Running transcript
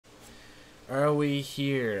Are we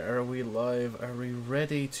here? Are we live? Are we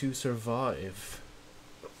ready to survive?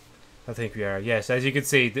 I think we are. Yes, as you can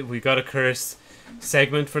see, we got a cursed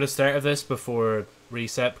segment for the start of this before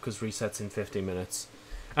reset, because reset's in 15 minutes.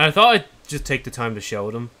 And I thought I'd just take the time to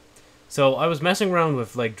show them. So I was messing around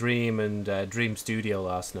with like Dream and Dream Studio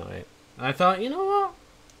last night. And I thought, you know what?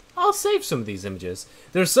 I'll save some of these images.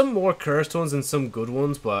 There's some more cursed ones and some good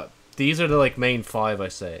ones, but these are the like main 5 I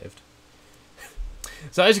saved.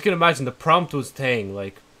 So as you can imagine, the prompt was thing,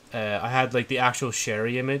 like, I had like the actual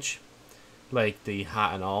Sherry image, like the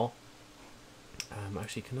hat and all.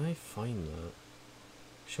 Actually, can I find that?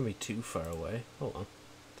 Shouldn't be too far away. Hold on.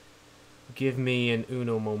 Give me an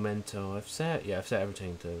uno momento. I've set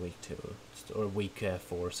everything to week 2, or week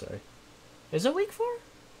 4. Sorry, is it week 4?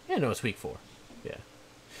 Yeah, no, it's week 4. Yeah.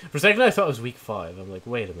 For a second, I thought it was week 5. I'm like,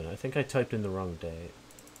 wait a minute. I think I typed in the wrong date.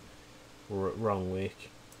 Wrong week.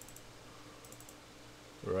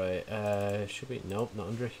 Right, should be, nope, not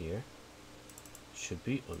under here. Should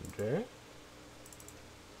be under.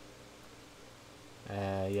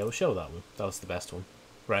 Yeah, we'll show that one. That was the best one.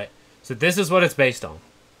 Right, so this is what it's based on.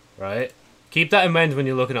 Right? Keep that in mind when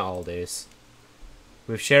you're looking at all these.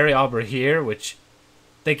 With Sherry Aubrey here, which,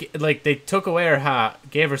 they took away her hat,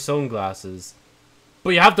 gave her sunglasses.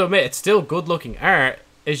 But you have to admit, it's still good looking art.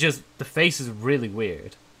 It's just, the face is really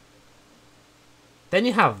weird. Then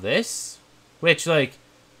you have this, which, like,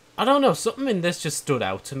 I don't know, something in this just stood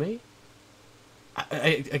out to me.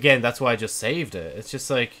 Again, that's why I just saved it. It's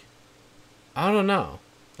just like, I don't know.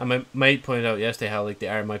 And my mate pointed out yesterday how like the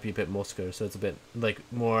art might be a bit muscular, so it's a bit like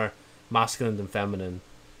more masculine than feminine.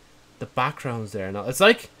 The background's there now. It's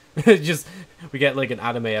like just we get like an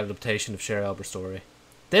anime adaptation of Sherry Albert story.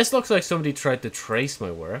 This looks like somebody tried to trace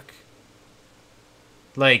my work.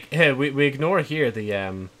 Like, hey, we ignore here the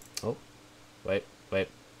oh, wait.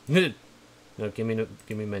 No, give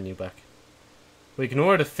me menu back. We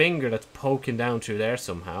ignore the finger that's poking down through there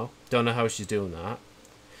somehow. Don't know how she's doing that.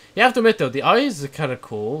 You have to admit though, the eyes are kind of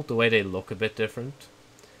cool. The way they look a bit different.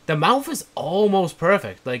 The mouth is almost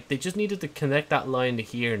perfect. Like, they just needed to connect that line to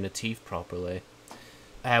here and the teeth properly.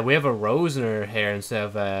 We have a rose in her hair instead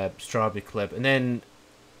of a strawberry clip. And then,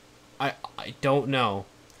 I don't know.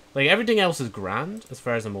 Like, everything else is grand, as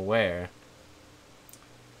far as I'm aware.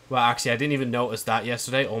 Well, actually, I didn't even notice that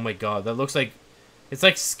yesterday. Oh my god, that looks like... It's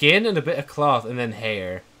like skin and a bit of cloth and then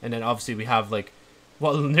hair. And then obviously we have like...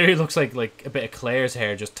 What nearly looks like a bit of Claire's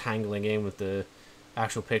hair just tangling in with the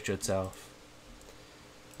actual picture itself.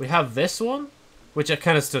 We have this one, which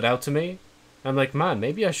kind of stood out to me. I'm like, man,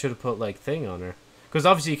 maybe I should have put like thing on her. Because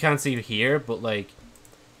obviously you can't see here, but like...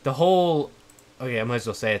 The whole... Okay, I might as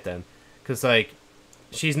well say it then. Because like...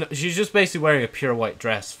 She's just basically wearing a pure white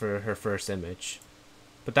dress for her first image.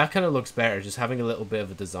 But that kind of looks better, just having a little bit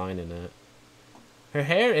of a design in it. Her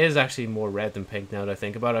hair is actually more red than pink now that I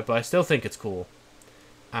think about it, but I still think it's cool.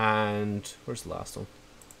 And where's the last one?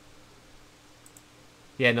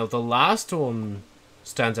 Yeah, no, the last one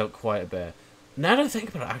stands out quite a bit. Now that I think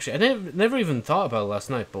about it, actually, I never even thought about it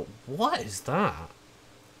last night, but what is that?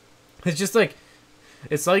 It's just like,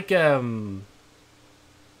 it's like, I don't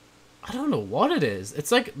know what it is.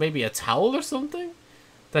 It's like maybe a towel or something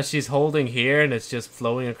that she's holding here, and it's just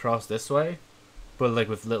flowing across this way, but like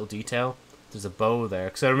with little detail. There's a bow there,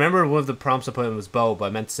 because I remember one of the prompts I put in was bow, but I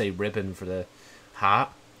meant to say ribbon for the hat.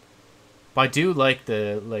 But I do like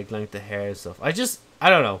the length of hair and stuff. I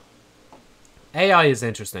don't know. AI is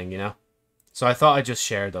interesting, you know. So I thought I'd just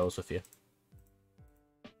share those with you.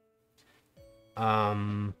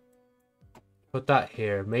 Put that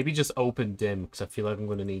here. Maybe just open dim, because I feel like I'm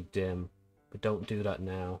going to need dim, but don't do that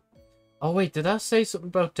now. Oh wait, did that say something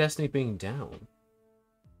about Destiny being down?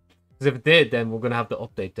 Because if it did, then we're going to have to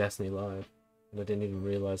update Destiny Live. And I didn't even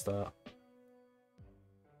realize that.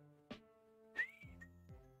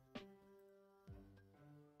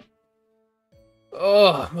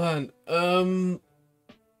 Oh, man.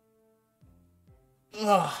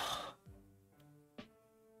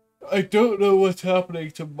 I don't know what's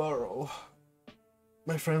happening tomorrow.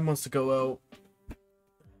 My friend wants to go out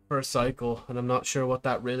for a cycle, and I'm not sure what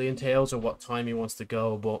that really entails or what time he wants to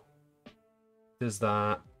go, but there's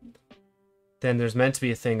that. Then there's meant to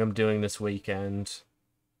be a thing I'm doing this weekend.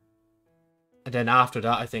 And then after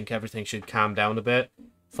that, I think everything should calm down a bit.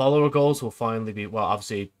 Follower goals will finally be, well,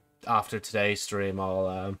 obviously, after today's stream,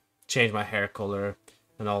 I'll change my hair color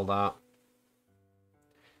and all that.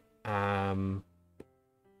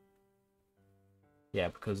 Yeah,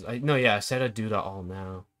 because I said I'd do that all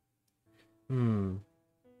now.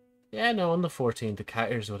 Yeah, no, on the 14th, the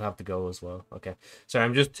cat ears would have to go as well. Okay. Sorry,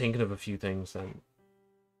 I'm just thinking of a few things then.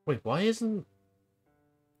 Wait, why isn't...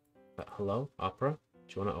 Hello? Opera?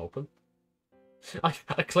 Do you want to open? I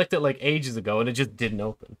clicked it like ages ago and it just didn't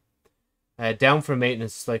open. Down for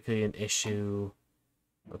maintenance is likely an issue.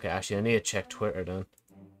 Okay, actually, I need to check Twitter then.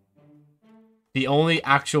 The only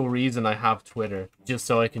actual reason I have Twitter, just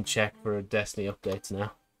so I can check for Destiny updates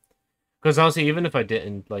now. Because honestly, even if I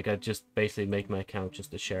didn't, like, I'd just basically make my account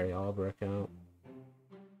just a Sherry Arbor account.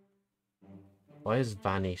 Why is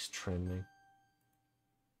Vanish trending?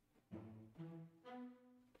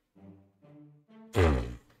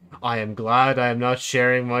 I am glad I am not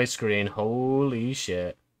sharing my screen. Holy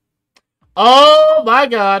shit. Oh my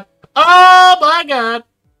god! Oh my god!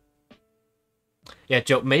 Yeah,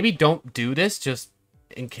 Joe, maybe don't do this just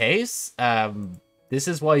in case. This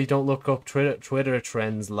is why you don't look up Twitter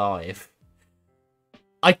trends live.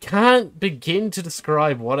 I can't begin to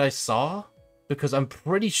describe what I saw because I'm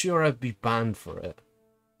pretty sure I'd be banned for it.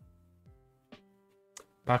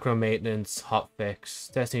 Background maintenance,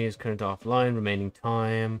 hotfix. Destiny is currently offline, remaining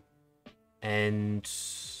time. And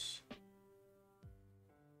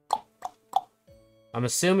I'm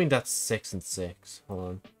assuming that's 6 and 6. Hold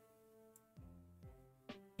on.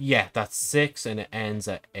 Yeah, that's 6 and it ends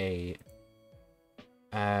at 8.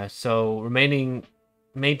 So remaining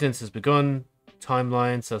maintenance has begun.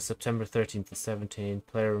 Timeline, so September 13th to 17th.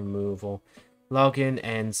 Player removal. Login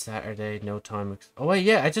ends Saturday. No time. Oh wait,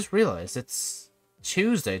 yeah, I just realized it's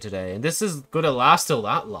Tuesday today, and this is gonna last till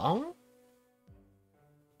that long?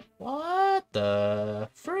 What the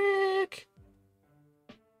frick?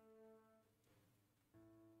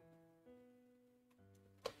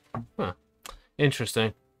 Huh.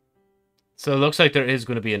 Interesting. So it looks like there is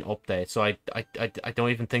going to be an update. So I don't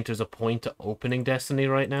even think there's a point to opening Destiny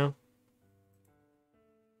right now.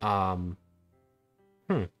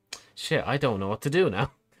 Shit, I don't know what to do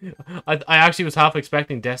now. I actually was half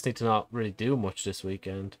expecting Destiny to not really do much this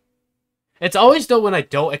weekend. It's always though when I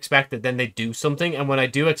don't expect it, then they do something, and when I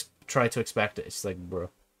do try to expect it, it's like, bro.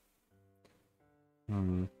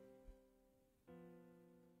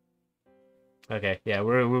 Okay, yeah,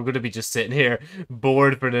 we're gonna be just sitting here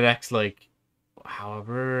bored for the next like,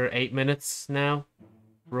 however 8 minutes now,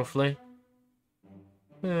 roughly.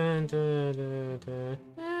 I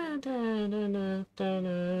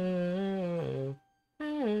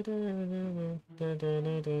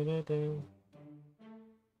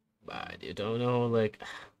don't know, like,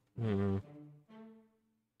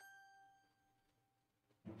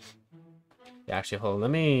 Yeah, actually, hold on,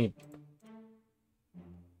 let me.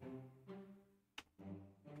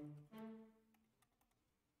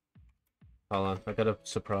 Hold on, I got a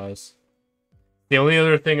surprise. The only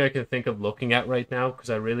other thing I can think of looking at right now, because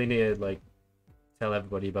I really need to, like, tell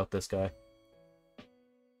everybody about this guy.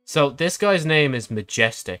 So, this guy's name is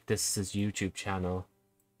Majestic. This is his YouTube channel.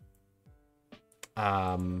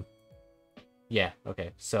 Yeah,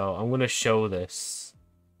 okay. So, I'm going to show this.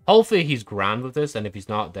 Hopefully he's grand with this, and if he's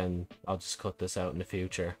not, then I'll just cut this out in the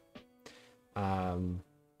future.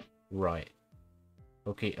 Right.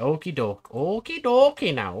 Okay, okie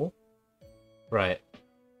dokie now. Right.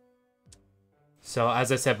 So,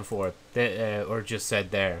 as I said before, or just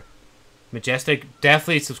said there, Majestic,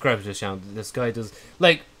 definitely subscribe to this channel. This guy does,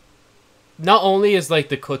 like, not only is, like,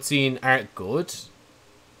 the cutscene art good,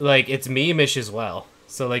 like, it's meme-ish as well.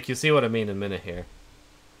 So, like, you'll see what I mean in a minute here.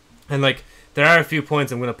 And, like, there are a few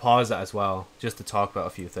points I'm going to pause that as well, just to talk about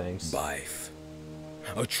a few things. Bife,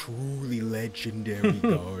 a truly legendary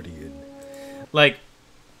guardian. Like,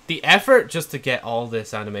 the effort just to get all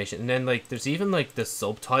this animation, and then, like, there's even, like, the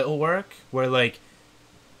subtitle work, where, like,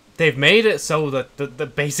 they've made it so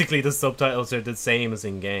that basically the subtitles are the same as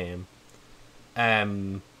in-game. Yeah,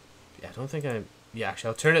 I don't think I... Yeah, actually,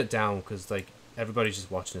 I'll turn it down, because, like, everybody's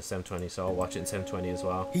just watching it 720, so I'll watch it in 720 as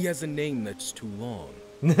well. He has a name that's too long,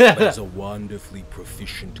 but is a wonderfully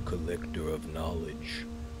proficient collector of knowledge.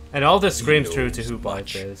 And all this screams true to who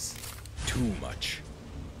Bife is. Too much.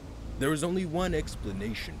 There is only one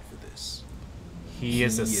explanation for this. He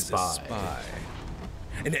is a spy.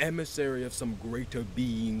 An emissary of some greater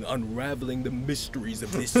being, unraveling the mysteries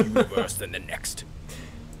of this universe and the next.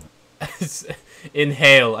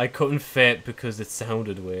 Inhale, I couldn't fit because it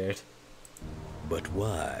sounded weird. But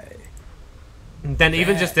why? Then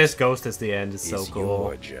even just this ghost at the end is so cool.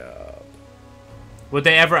 Your job. Would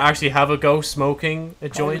they ever actually have a ghost smoking a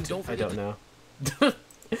joint? I don't know.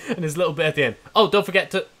 And his little bit at the end. Oh, don't forget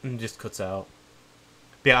to... And just cuts out.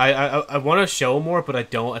 But yeah, I want to show more, but I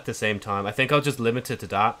don't at the same time. I think I'll just limit it to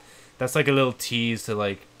that. That's like a little tease to,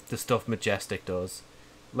 like, the stuff Majestic does.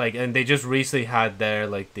 Like, and they just recently had their,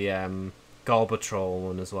 like, the Galbatrol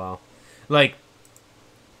one as well. Like,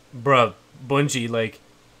 bruh, Bungie, like,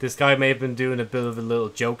 this guy may have been doing a bit of a little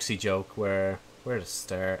jokesy joke where to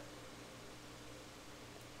start?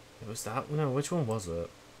 It was that one? No, which one was it?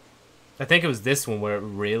 I think it was this one where it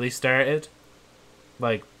really started.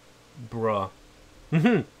 Like, bruh.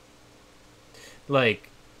 Like,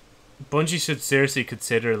 Bungie should seriously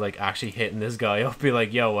consider, like, actually hitting this guy up. Be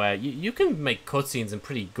like, yo, you can make cutscenes in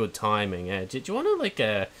pretty good timing. Do you want to, like,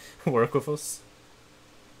 work with us?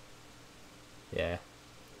 Yeah.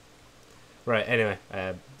 Right, anyway,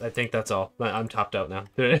 I think that's all. I'm tapped out now.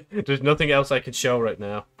 There's nothing else I can show right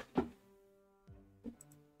now.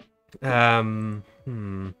 I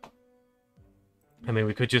mean,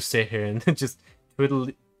 we could just sit here and just twiddle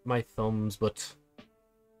my thumbs, but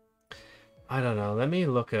I don't know. Let me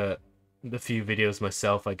look at the few videos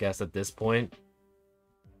myself, I guess, at this point.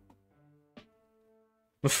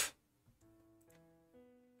 Because,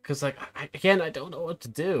 like, again, I don't know what to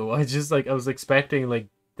do. I was expecting, like,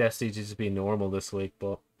 Destiny to just be normal this week,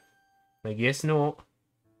 but I guess not.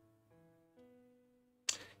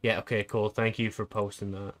 Yeah, okay, cool. Thank you for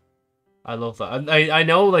posting that. I love that. I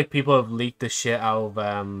know, like, people have leaked the shit out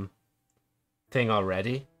of, thing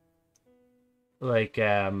already. Like,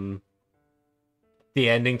 the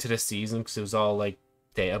ending to the season, because it was all, like,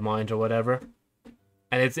 data mined or whatever.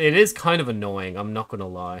 And it is kind of annoying, I'm not gonna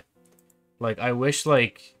lie. Like, I wish,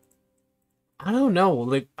 like, I don't know,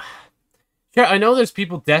 like, sure, I know there's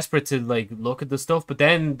people desperate to, like, look at the stuff, but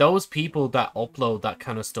then those people that upload that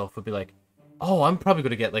kind of stuff would be like, oh, I'm probably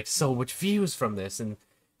gonna get, like, so much views from this, and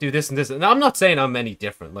do this and this. And I'm not saying I'm any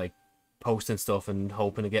different, like, posting stuff and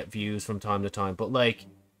hoping to get views from time to time, but, like,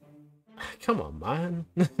 come on, man.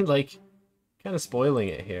 Like, kind of spoiling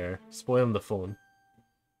it here. Spoiling the fun.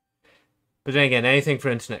 But then again, anything for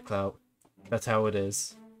internet clout. That's how it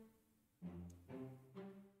is.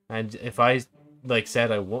 And if I, like,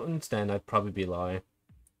 said I wouldn't, then I'd probably be lying.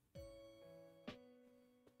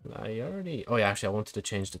 I already... Oh, yeah, actually, I wanted to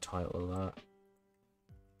change the title of that.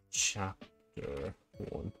 Chapter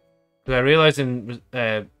 1. Because I realized in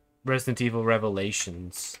Resident Evil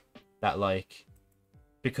Revelations that, like,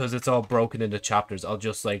 because it's all broken into chapters, I'll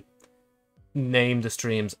just, like, name the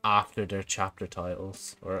streams after their chapter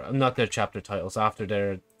titles. Or, not their chapter titles, after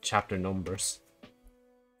their chapter numbers.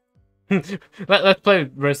 Let's play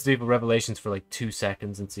Resident Evil Revelations for, like, 2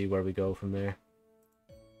 seconds and see where we go from there.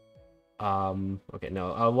 Okay,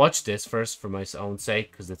 no, I'll watch this first for my own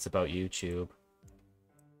sake, because it's about YouTube.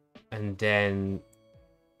 And then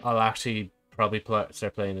I'll actually probably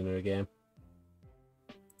start playing another game.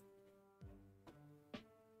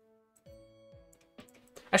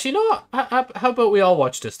 Actually, you know what? How about we all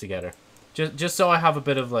watch this together? Just so I have a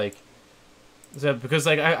bit of, like... because,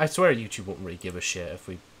 like, I swear YouTube won't really give a shit if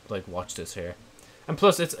we, like, watch this here. And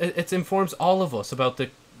plus, it informs all of us about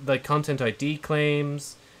the, like, Content ID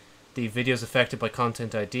claims, the videos affected by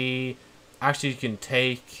Content ID, actions you can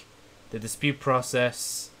take, the dispute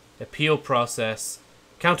process, appeal process,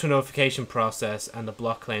 counter notification process, and the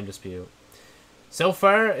block claim dispute. So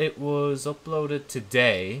far, it was uploaded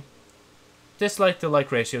today. Dislike to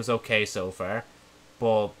like ratio is okay so far,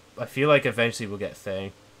 but I feel like eventually we'll get a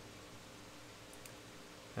thing.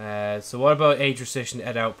 So what about age restriction to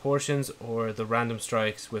edit out portions, or the random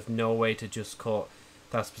strikes with no way to just cut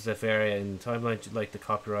that specific area in the timeline, like the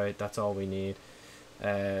copyright? That's all we need.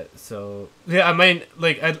 So yeah, I mean,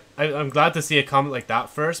 like, I'm glad to see a comment like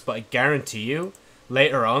that first, but I guarantee you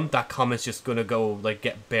later on that comment's just gonna go, like,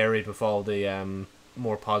 get buried with all the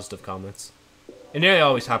more positive comments. It nearly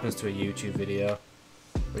always happens to a YouTube video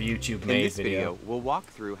or YouTube made In this video, we'll walk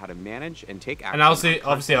through how to manage and take action. And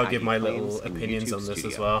obviously I'll give my little opinions on this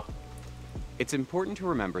as well. It's important to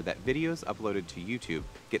remember that videos uploaded to YouTube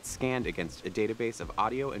get scanned against a database of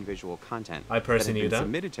audio and visual content I personally that have been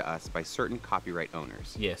submitted to us by certain copyright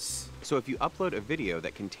owners. Yes. So if you upload a video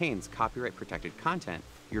that contains copyright protected content,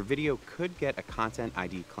 your video could get a Content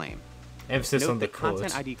ID claim. Emphasis on the code.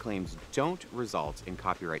 Content ID claims don't result in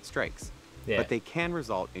copyright strikes, but they can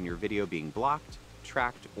result in your video being blocked,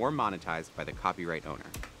 tracked, or monetized by the copyright owner.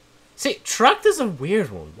 See, tracked is a weird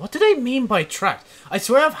one. What do they mean by tracked? I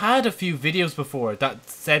swear I've had a few videos before that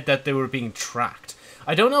said that they were being tracked.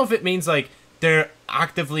 I don't know if it means, like, they're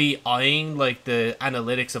actively eyeing, like, the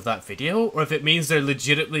analytics of that video, or if it means they're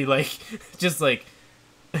legitimately, like, just,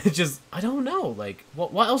 I don't know, like,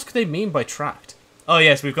 what else could they mean by tracked? Oh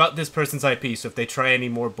yes, we've got this person's IP, so if they try any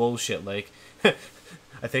more bullshit, like,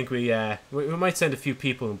 I think we might send a few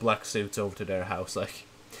people in black suits over to their house, like.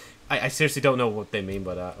 I seriously don't know what they mean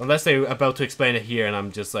by that. Unless they're about to explain it here and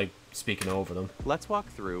I'm just, like, speaking over them. Let's walk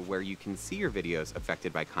through where you can see your videos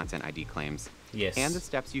affected by Content ID claims. Yes. And the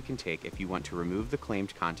steps you can take if you want to remove the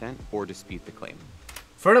claimed content or dispute the claim.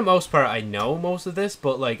 For the most part, I know most of this,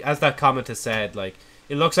 but, like, as that comment has said, like,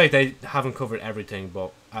 it looks like they haven't covered everything,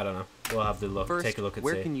 but I don't know. we'll have to look. First, take a look and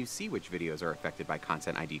where see. can you see which videos are affected by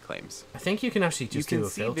Content ID claims? I think you can actually just do a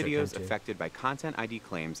filter. You can see videos affected by Content ID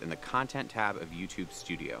claims in the Content tab of YouTube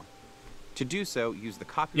Studio. To do so, use the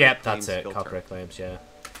copyright claims that's it. filter. Copyright claims, yeah.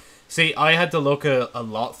 See, I had to look a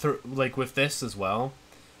lot through, like, with this as well.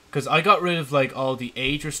 Because I got rid of, like, all the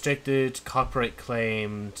age-restricted,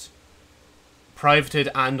 copyright-claimed, privated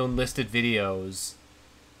and unlisted videos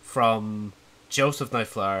from Joseph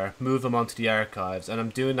Nightflyer, move them onto the archives, and I'm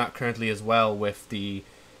doing that currently as well with the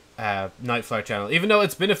Nightflyer channel. Even though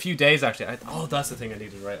it's been a few days, actually. Oh, that's the thing I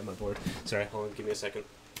needed to write on my board. Sorry, hold on, give me a second.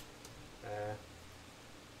 The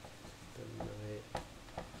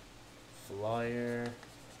Nightflyer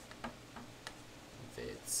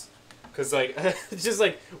vids. Because, like, just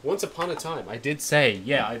like, once upon a time, I did say,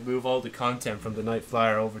 yeah, I'd move all the content from the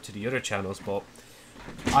Nightflyer over to the other channels, but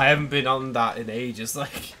I haven't been on that in ages.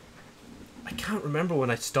 Like, I can't remember when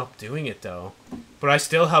I stopped doing it, though. But I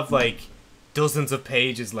still have, like, dozens of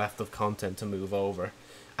pages left of content to move over.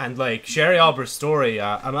 And, like, Sherry Albert's story,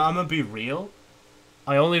 I'm gonna be real.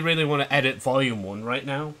 I only really want to edit Volume 1 right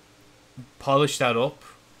now. Polish that up.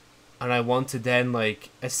 And I want to then, like,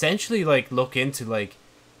 essentially, like, look into, like,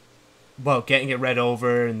 well, getting it read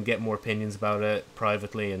over and get more opinions about it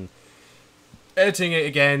privately and editing it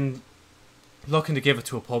again, looking to give it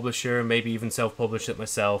to a publisher, maybe even self-publish it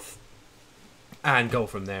myself, and go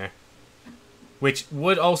from there. Which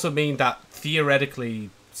would also mean that, theoretically,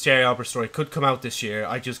 Sherry Albert's story could come out this year.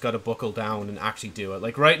 I just got to buckle down and actually do it.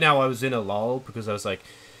 Like, right now I was in a lull because I was like,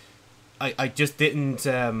 I just didn't,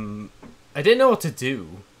 I didn't know what to do,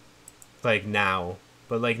 like, now.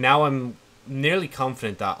 But, like, now I'm nearly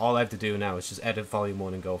confident that all I have to do now is just edit Volume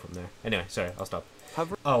 1 and go from there. Anyway, sorry, I'll stop.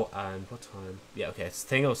 Oh, and what time? Yeah, okay, it's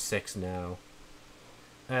thing 06 now.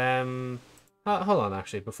 Hold on,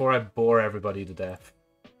 actually, before I bore everybody to death.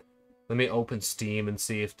 Let me open Steam and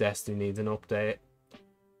see if Destiny needs an update.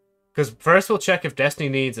 Because first we'll check if Destiny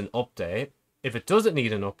needs an update. If it doesn't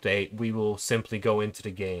need an update, we will simply go into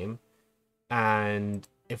the game. And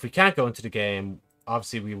if we can't go into the game,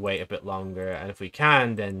 obviously we wait a bit longer, and if we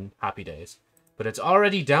can, then happy days. But it's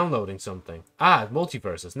already downloading something. Ah,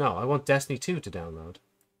 multiverses. No, I want Destiny 2 to download.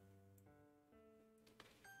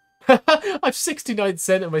 I've 69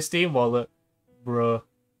 cents in my Steam wallet. Bruh.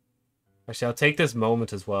 Actually, I'll take this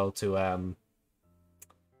moment as well to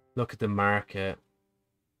look at the market.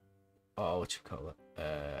 Oh, what you call it?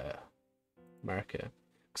 Market.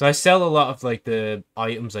 Because I sell a lot of, like, the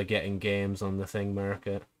items I get in games on the thing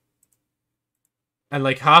market. And,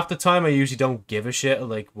 like, half the time I usually don't give a shit,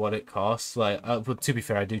 like, what it costs. Like, but to be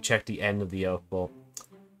fair, I do check the end of the yoke, but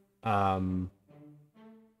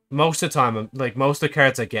most of the time, like, most of the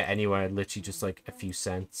cards I get anywhere are literally just, like, a few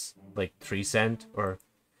cents. Like, 3 cents, or...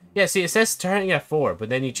 Yeah, see, it says starting at 4, but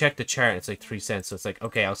then you check the chart and it's, like, 3 cents, so it's like,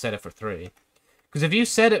 okay, I'll set it for 3. Because if you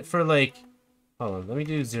set it for, like... Hold on, let me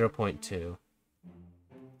do 0.2.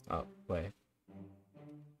 Oh, wait.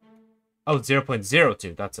 Oh,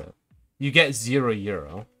 0.02, that's it. You get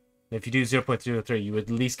 €0. If you do 0.03, you would at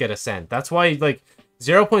least get a cent. That's why, like,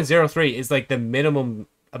 0.03 is, like, the minimum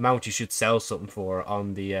amount you should sell something for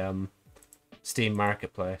on the Steam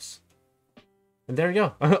Marketplace. And there you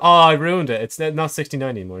go. Oh, I ruined it. It's not 69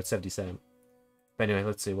 anymore. It's 77. But anyway,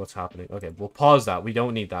 let's see what's happening. Okay, we'll pause that. We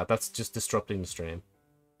don't need that. That's just disrupting the stream.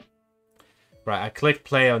 Right, I clicked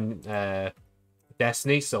play on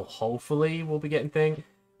Destiny, so hopefully we'll be getting thing.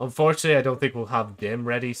 Unfortunately, I don't think we'll have Dim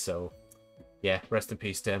ready, so... Yeah, rest in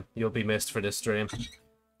peace, Dim. You'll be missed for this stream.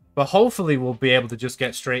 But hopefully we'll be able to just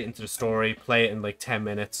get straight into the story, play it in like 10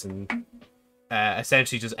 minutes, and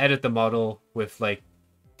essentially just edit the model with like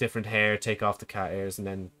different hair, take off the cat ears, and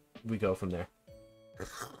then we go from there.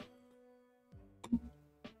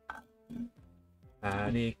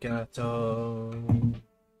 Arigato.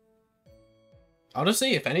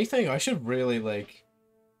 Honestly, if anything, I should really like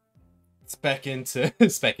spec into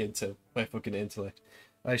my fucking intellect.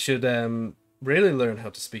 I should really learn how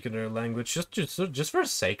to speak another language, just for the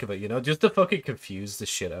sake of it, you know, just to fucking confuse the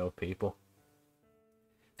shit out of people.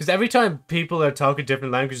 Because every time people are talking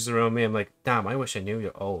different languages around me, I'm like, damn, I wish I knew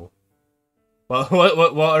you. Oh, well,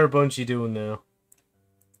 what are a bunch of you doing now?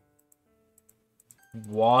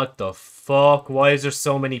 What the fuck? Why is there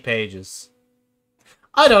so many pages?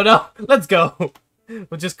 I don't know. Let's go.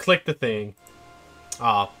 We'll just click the thing.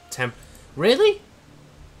 Oh, really?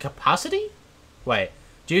 Capacity? Wait.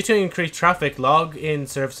 Due to increased traffic, login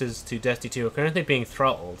services to Destiny 2 are currently being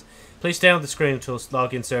throttled. Please stay on the screen until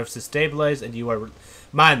login services stabilize and you are...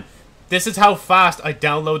 Man, this is how fast I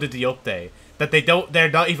downloaded the update. That they're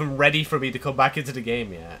not even ready for me to come back into the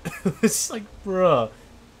game yet. It's like, bruh.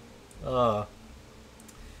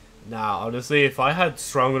 Nah, honestly, if I had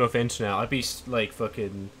strong enough internet, I'd be like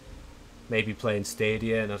fucking maybe playing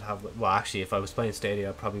Stadia, and I'd have. Well, actually, if I was playing Stadia,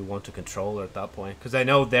 I'd probably want a controller at that point, because I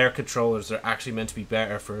know their controllers are actually meant to be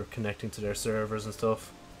better for connecting to their servers and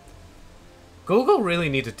stuff. Google really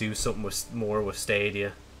need to do something more with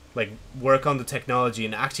Stadia, like work on the technology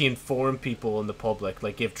and actually inform people in the public,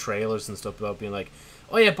 like give trailers and stuff about being like,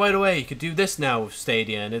 oh yeah, by the way, you could do this now with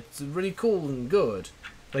Stadia, and it's really cool and good.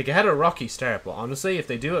 Like, it had a rocky start, but honestly, if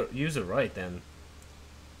they use it right, then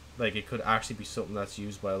like it could actually be something that's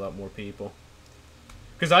used by a lot more people.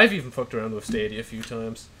 Because I've even fucked around with Stadia a few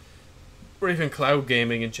times, or even cloud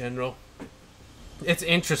gaming in general. It's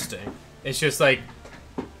interesting. It's just like,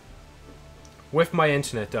 with my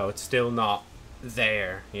internet though, it's still not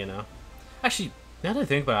there, you know. Actually, now that I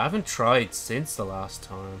think about it, I haven't tried since the last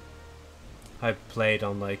time I played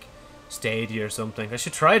on like Stadia or something. I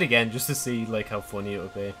should try it again just to see like how funny it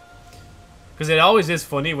would be. Because it always is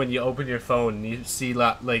funny when you open your phone and you see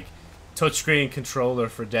that like touchscreen controller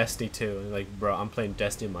for Destiny 2 and you're like, bro, I'm playing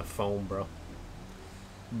Destiny on my phone, bro.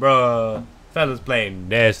 Bro, fella's playing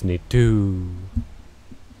Destiny 2.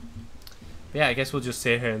 But yeah, I guess we'll just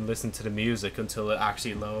sit here and listen to the music until it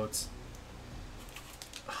actually loads.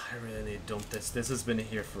 I really need to dump this. This has been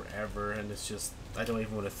here forever, and it's just, I don't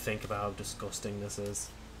even want to think about how disgusting this is.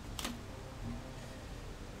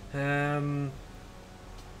 I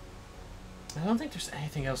don't think there's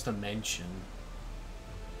anything else to mention.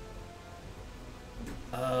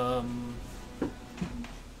 I'll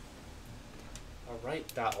write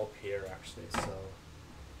that up here actually, so.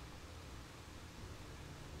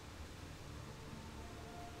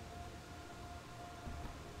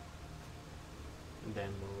 And then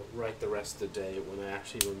we'll write the rest of the day when I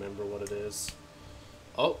actually remember what it is.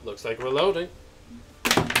 Oh, looks like we're loading.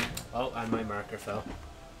 Oh, and my marker fell.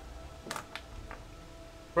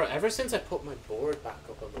 Bro, ever since I put my board back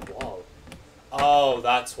up on the wall. Oh,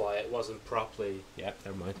 that's why it wasn't properly. Yep,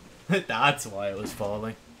 never mind. That's why it was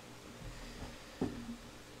falling.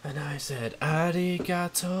 And I said,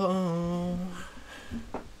 arigato.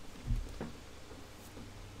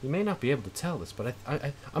 You may not be able to tell this, but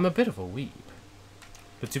I'm a bit of a weeb.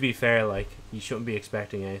 But to be fair, like, you shouldn't be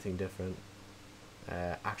expecting anything different.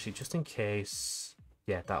 Actually, just in case.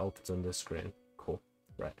 Yeah, that opens on this screen. Cool.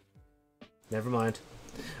 Right. Never mind.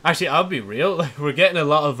 Actually, I'll be real. Like, we're getting a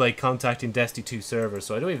lot of like contacting Destiny 2 servers,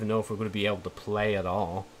 so I don't even know if we're going to be able to play at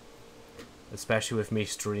all. Especially with me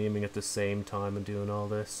streaming at the same time and doing all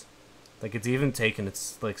this. Like, it's even taking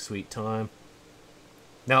its like sweet time.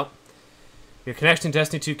 Nope. Your connection to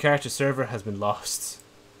Destiny 2 character server has been lost.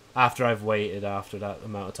 After I've waited after that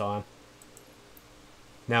amount of time.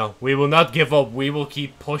 Now, we will not give up. We will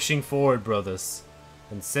keep pushing forward, brothers.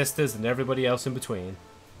 And sisters and everybody else in between.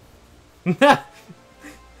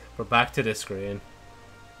 We're back to this screen.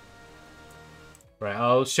 Right,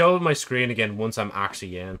 I'll show my screen again once I'm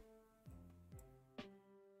actually in.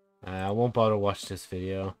 I won't bother watch this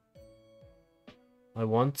video. I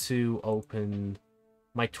want to open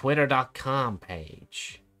my twitter.com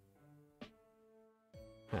page.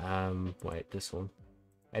 Wait, this one.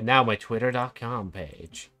 And now my twitter.com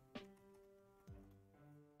page.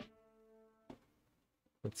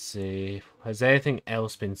 Let's see. Has anything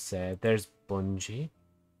else been said? There's Bungie.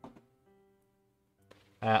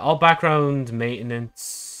 All background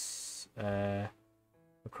maintenance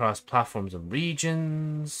across platforms and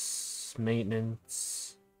regions.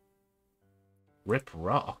 Maintenance. Rip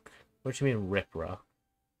Rock? What do you mean Rip Rock?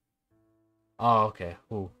 Oh, okay.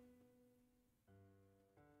 Ooh.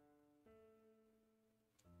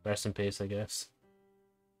 Rest in peace, I guess.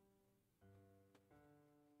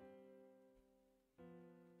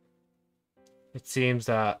 It seems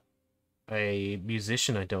that a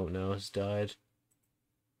musician I don't know has died.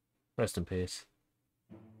 Rest in peace.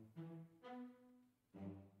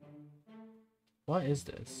 What is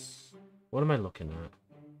this? What am I looking at?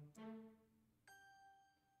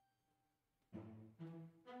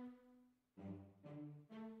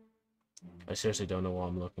 I seriously don't know what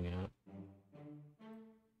I'm looking at.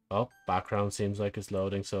 Oh, background seems like it's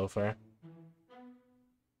loading so far.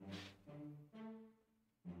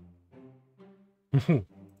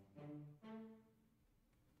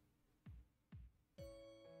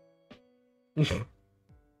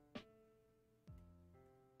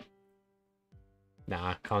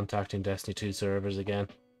 Nah, contacting Destiny 2 servers again.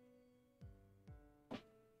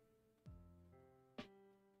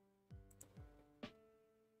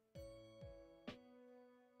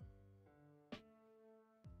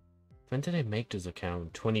 When did I make this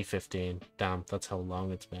account? 2015. Damn, that's how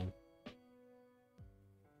long it's been.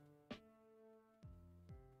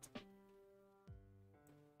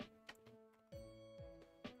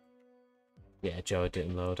 Joe, it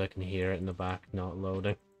didn't load. I can hear it in the back, not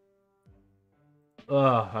loading.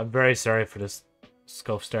 Ugh, I'm very sorry for this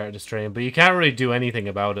scuff start of the stream, but you can't really do anything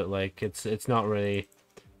about it. Like, it's not really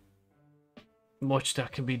much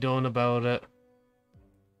that can be done about it.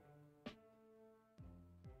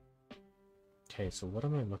 Okay, so what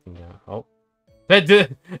am I looking at? Oh.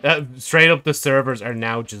 Straight up, the servers are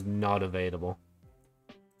now just not available.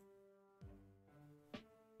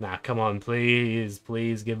 Nah, come on, please.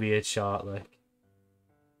 Please give me a shot, like.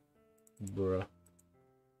 Bruh.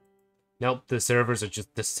 Nope, the servers are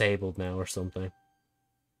just disabled now or something.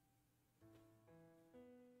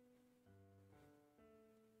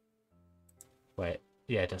 Wait,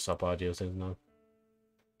 yeah, desktop audio is on.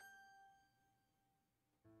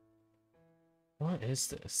 What is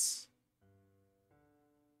this?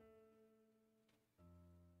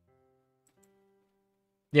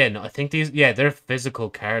 Yeah, no, I think these... Yeah, they're physical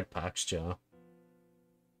card packs, Joe.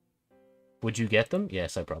 Would you get them?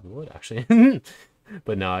 Yes, I probably would, actually.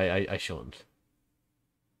 But no, I shouldn't.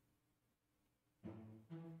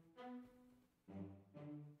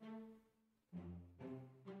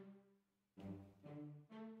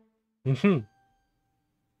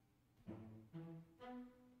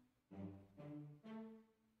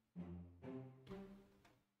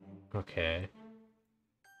 Okay.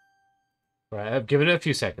 Right, I've given it a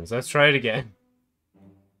few seconds. Let's try it again.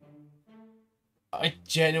 I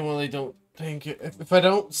genuinely don't think... If I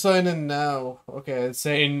don't sign in now... Okay, it's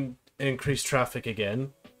saying increased traffic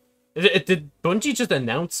again. Did Bungie just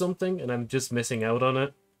announce something and I'm just missing out on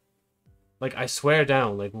it? Like, I swear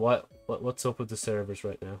down, like, what's up with the servers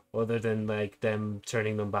right now? Other than, like, them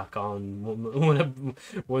turning them back on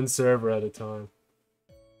one server at a time.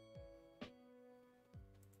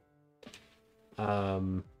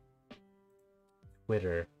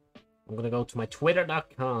 Twitter. I'm gonna go to my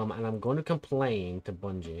twitter.com and I'm gonna complain to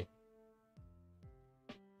Bungie.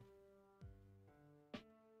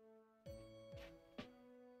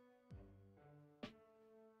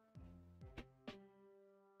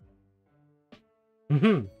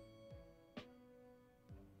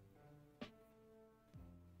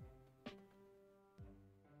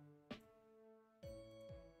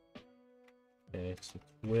 Okay, so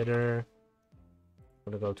Twitter.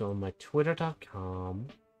 I'm gonna go to my twitter.com.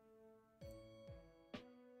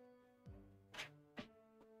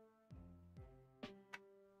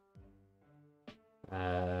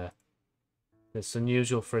 It's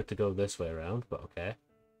unusual for it to go this way around, but okay.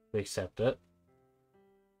 We accept it.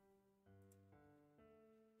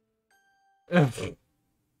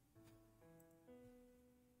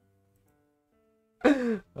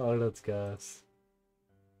 Oh, that's gas.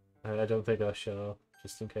 I don't think I'll show,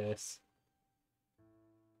 just in case.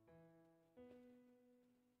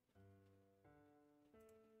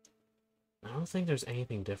 I don't think there's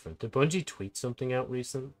anything different. Did Bungie tweet something out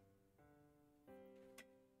recent?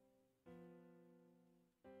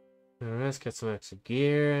 Let's get some extra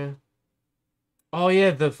gear. Oh yeah,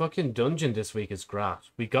 the fucking dungeon this week is great.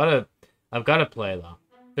 I've gotta play that.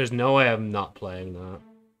 There's no way I'm not playing that.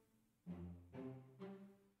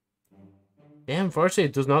 Yeah, unfortunately,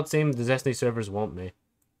 it does not seem the Destiny servers want me.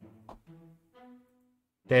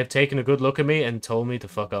 They have taken a good look at me and told me to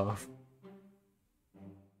fuck off.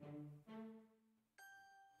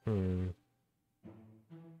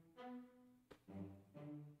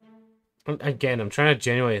 Again, I'm trying to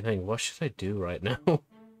genuinely think, what should I do right now?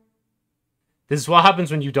 This is what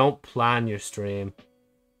happens when you don't plan your stream.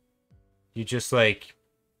 You just, like,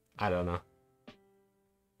 I don't know.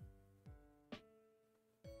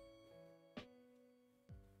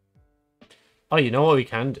 Oh, you know what we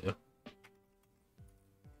can do?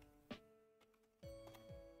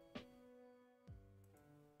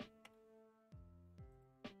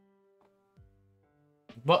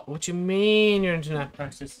 What you mean your internet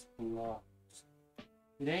access is blocked?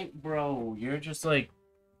 It ain't, bro. You're just, like,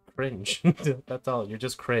 cringe. That's all. You're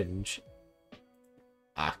just cringe.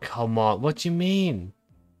 Ah, come on. What you mean?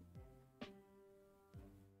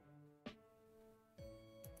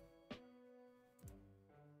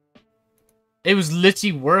 It was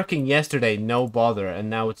literally working yesterday, no bother,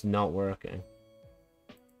 and now it's not working.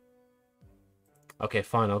 Okay,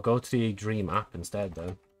 fine. I'll go to the Dream app instead,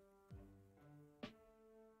 then.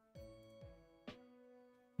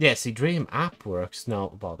 Yeah, see, Dream app works, no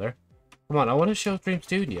bother. Come on, I want to show Dream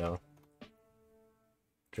Studio.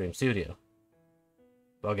 Dream Studio.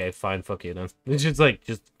 Okay, fine, fuck you then. It's just like,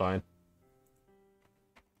 just fine.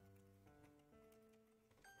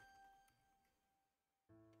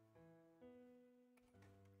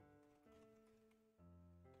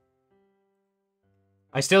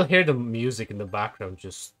 I still hear the music in the background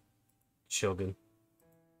just chugging.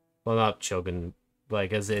 Well, not chugging,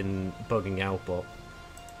 like as in bugging out, but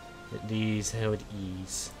these how it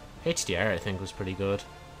ease. HDR I think was pretty good.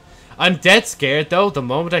 I'm dead scared though. The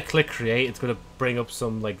moment I click create, it's gonna bring up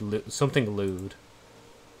some like something lewd.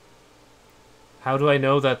 How do I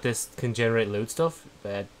know that this can generate lewd stuff?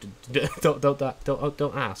 Don't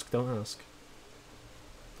ask. Don't ask.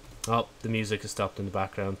 Oh, the music has stopped in the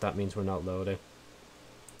background. That means we're not loading.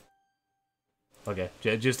 Okay,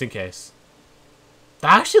 just in case.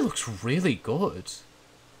 That actually looks really good.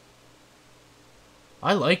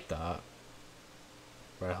 I like that.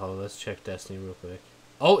 Right, hold on, let's check Destiny real quick.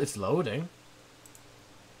 Oh, it's loading.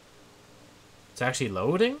 It's actually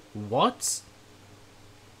loading? What?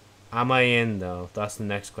 Am I in, though? That's the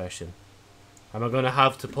next question. Am I going to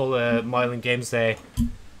have to pull a Mylan Game say,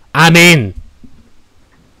 I'm in!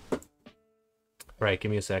 Right, give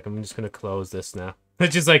me a second. I'm just going to close this now.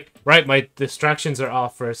 It's just like, right, my distractions are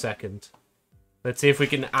off for a second. Let's see if we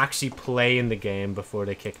can actually play in the game before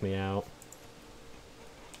they kick me out.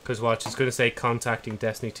 Because watch, it's going to say contacting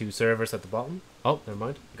Destiny 2 servers at the bottom. Oh, never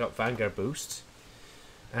mind. We got Vanguard boost.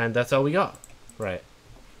 And that's all we got. Right.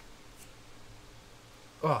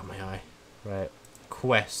 Oh, my eye. Right.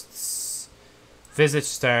 Quests. Visit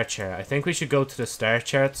star chart. I think we should go to the star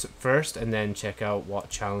charts first and then check out what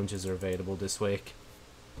challenges are available this week.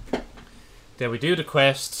 Then we do the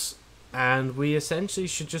quests, and we essentially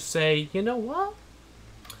should just say, you know what?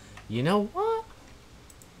 You know what?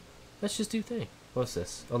 Let's just do thing. What's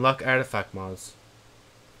this? Unlock artifact mods.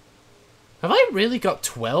 Have I really got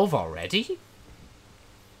 12 already?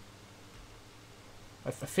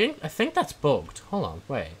 I think that's bugged. Hold on,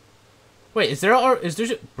 wait. Wait, is there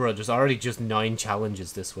bro, there's already just 9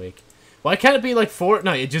 challenges this week. Why can't it be like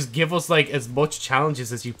Fortnite and just give us like as much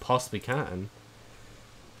challenges as you possibly can?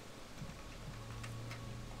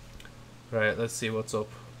 Right, let's see what's up.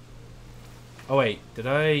 Oh wait, did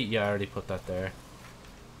I? Yeah, I already put that there.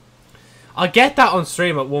 I'll get that on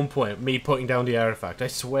stream at one point, me putting down the artifact, I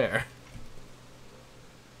swear.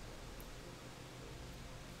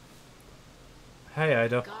 Hey,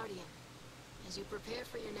 Ida. Guardian, as you prepare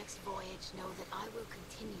for your next voyage, know that I will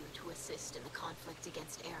continue to assist in the conflict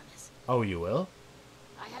against Aramis. Oh, you will?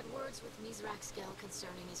 I had words with Mizraxkel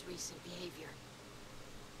concerning his recent behavior.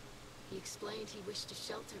 He explained he wished to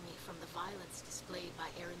shelter me from the violence displayed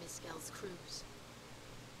by Aramiskel's crews.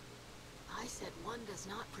 I said one does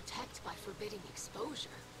not protect by forbidding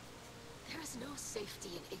exposure. There is no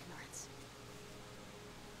safety in ignorance.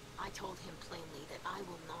 I told him plainly that I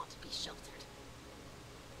will not be sheltered.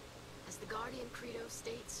 As the Guardian Credo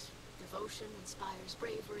states, devotion inspires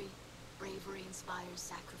bravery, bravery inspires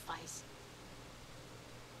sacrifice.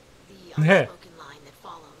 The unspoken line that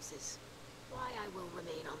follows is why I will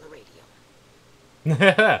remain on the radio.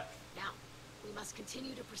 Now, we must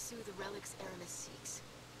continue to pursue the relics Aramis seeks.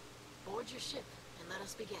 Board your ship and let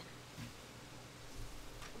us begin.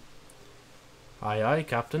 Aye, aye,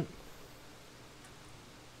 Captain.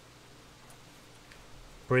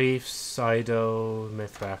 Brief, Sido,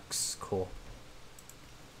 Mithrax, cool.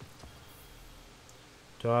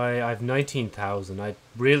 I have 19,000. I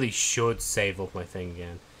really should save up my thing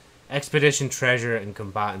again. Expedition treasure and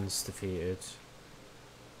combatants defeated.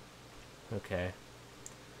 Okay.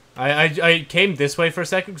 I came this way for a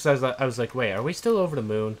second because I was like, wait, are we still over the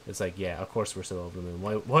moon? It's like, yeah, of course we're still over the moon.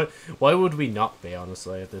 Why would we not be,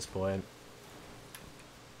 honestly, at this point?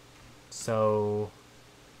 So,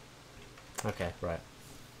 okay, right.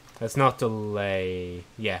 Let's not delay.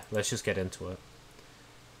 Yeah, let's just get into it.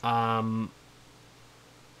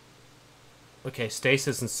 Okay,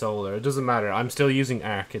 stasis and solar. It doesn't matter. I'm still using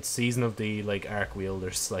arc. It's season of the like arc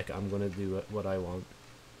wielders. Like I'm gonna do what I want.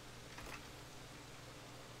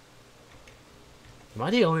 Am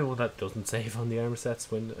I the only one that doesn't save on the armor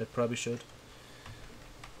sets when it probably should?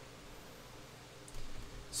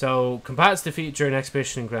 So, combatants defeated during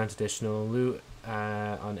expedition and grant additional loot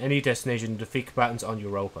on any destination. Defeat combatants on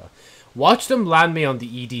Europa. Watch them land me on the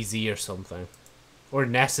EDZ or something. Or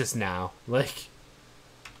Nessus now. Like...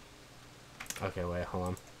 Okay, wait, hold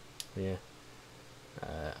on. Yeah.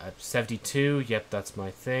 72, yep, that's my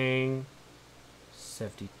thing.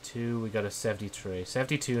 72, we got a 73.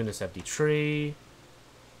 72 and a 73.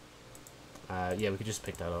 Yeah, we could just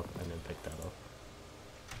pick that up and then pick that up.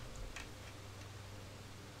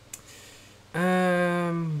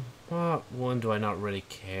 What one do I not really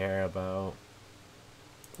care about?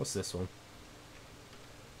 What's this one?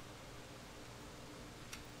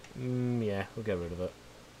 Yeah, we'll get rid of it.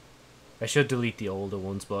 I should delete the older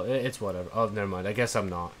ones, but it's whatever. Oh, never mind. I guess I'm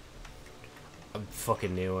not. I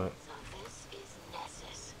fucking knew it. So this is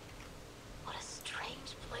Nessus. What a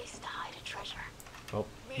strange place to hide a treasure. Oh.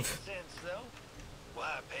 Makes sense, though.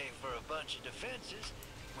 Why pay bunch of defenses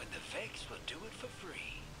when the Vex will do it for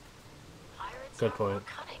free. Pirates Good are point. more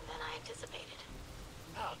cunning than I anticipated.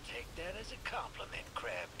 I'll take that as a compliment,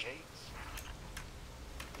 Crab Cakes.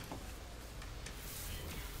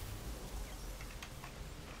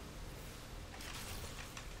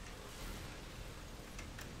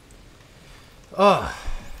 Oh.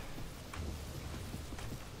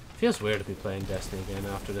 Feels weird to be playing Destiny again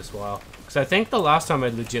after this while. Because I think the last time I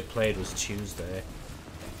legit played was Tuesday.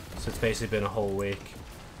 So it's basically been a whole week.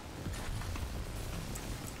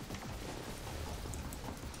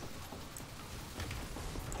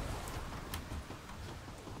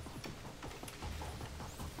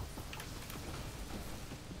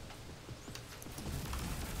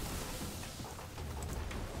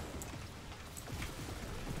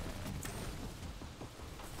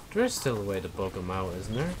 There is still a way to bug them out,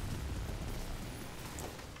 isn't there?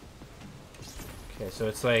 Okay, so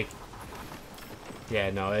it's like... Yeah,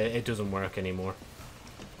 no, it doesn't work anymore.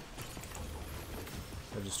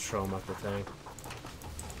 I'll just throw them at the thing.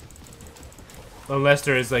 Unless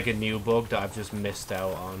there is like a new bug that I've just missed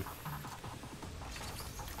out on.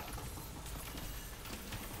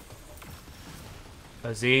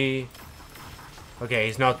 Is he... Okay,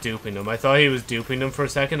 he's not duping them. I thought he was duping them for a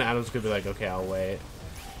second, and I was gonna be like, okay, I'll wait.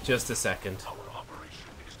 Just a second. Our operation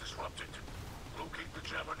is disrupted. Locate the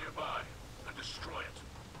jammer nearby and destroy it.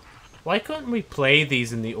 Why couldn't we play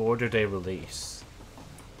these in the order they release?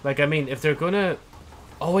 Like, I mean, if they're gonna...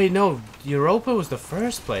 Oh wait, no. Europa was the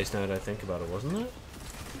first place now that I think about it, wasn't it?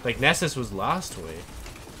 Like, Nessus was last week.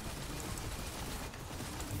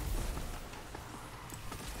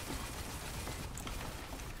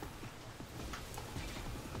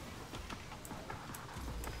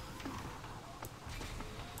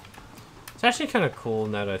 It's actually kind of cool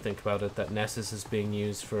now that I think about it that Nessus is being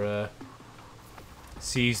used for a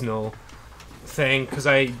seasonal thing, because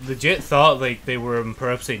I legit thought like they were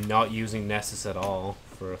purposely not using Nessus at all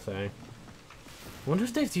for a thing. I wonder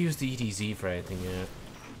if they've used the EDZ for anything yet.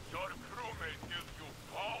 Your crewmate gives you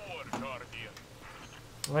power, Guardian.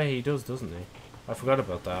 Oh, yeah, he does, doesn't he? I forgot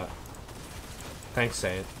about that. Thanks,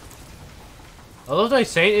 Saint. I love that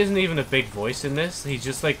Saint isn't even a big voice in this. He's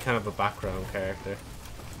just like kind of a background character.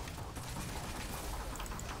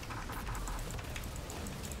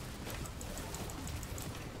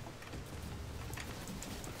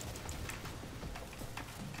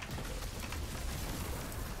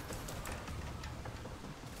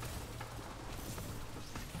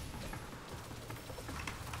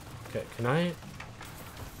 Okay, can I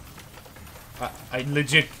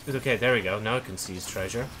legit... Okay, there we go. Now I can seize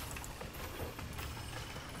treasure.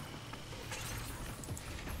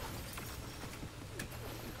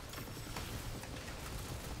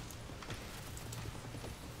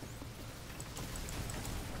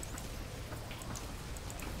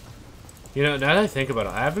 You know, now that I think about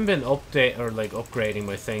it, I haven't been upgrading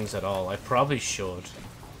my things at all. I probably should.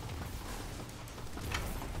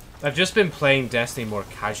 I've just been playing Destiny more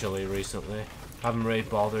casually recently. Haven't really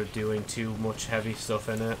bothered doing too much heavy stuff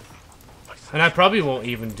in it. And I probably won't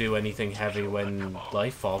even do anything heavy when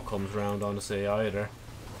Lightfall comes around, honestly, either.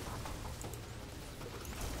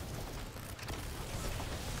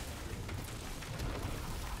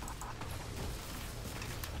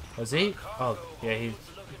 Was he? Oh, yeah, he's...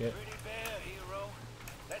 Yeah.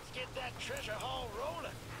 Let's get that treasure haul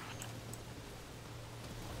rolling.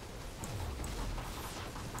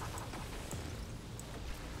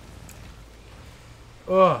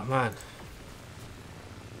 Oh, man.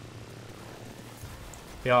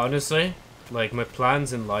 Yeah, honestly, like, my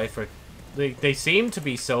plans in life are... They seem to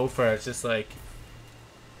be so far, it's just like...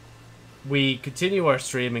 We continue our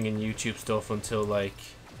streaming and YouTube stuff until, like...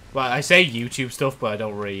 Well, I say YouTube stuff, but I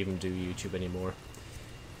don't really even do YouTube anymore.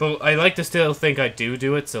 But I like to still think I do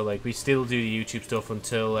it, so, like, we still do the YouTube stuff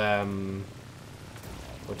until,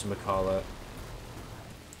 whatchamacallit?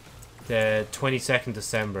 The 22nd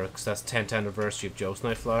December, because that's 10th anniversary of Joe's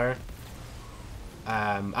Night Flyer.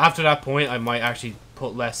 After that point, I might actually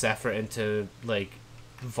put less effort into, like,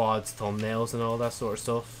 VODs, thumbnails, and all that sort of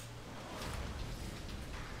stuff.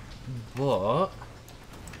 But...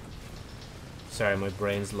 Sorry, my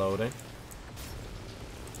brain's loading.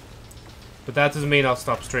 But that doesn't mean I'll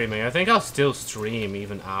stop streaming. I think I'll still stream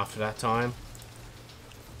even after that time.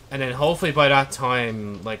 And then hopefully by that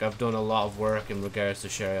time, like, I've done a lot of work in regards to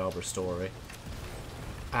Sherry Albert's story.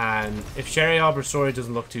 And if Sherry Albert's story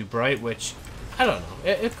doesn't look too bright, which, I don't know,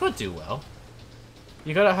 it could do well.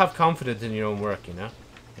 You gotta have confidence in your own work, you know?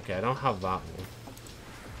 Okay, I don't have that one.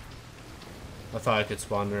 I thought I could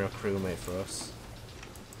spawn a crewmate for us.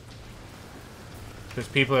 Because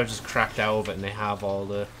people are just cracked out of it and they have all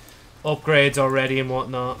the upgrades already and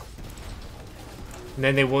whatnot. And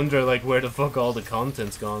then they wonder, like, where the fuck all the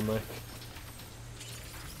content's gone, like.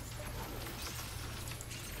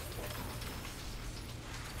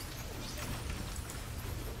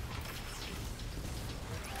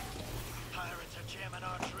 Pirates are jamming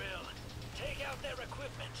our drill. Take out their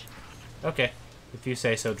equipment. Okay, if you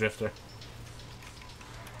say so, Drifter.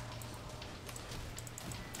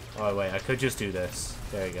 Oh, wait, I could just do this.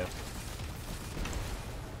 There you go.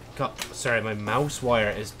 God, sorry, my mouse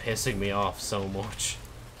wire is pissing me off so much.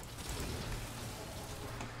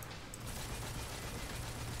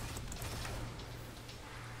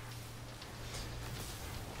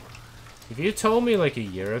 If you told me like a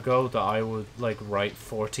year ago that I would like write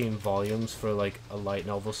 14 volumes for like a light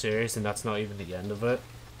novel series and that's not even the end of it,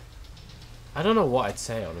 I don't know what I'd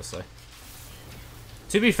say, honestly.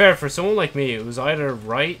 To be fair, for someone like me, it was either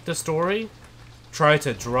write the story, try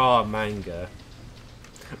to draw a manga,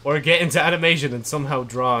 or get into animation and somehow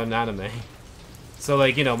draw an anime. So,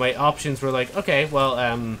 like, you know, my options were like, okay,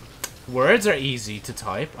 well, words are easy to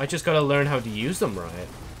type. I just gotta learn how to use them right.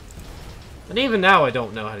 And even now, I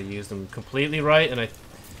don't know how to use them completely right, and I,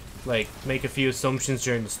 like, make a few assumptions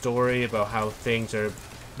during the story about how things are,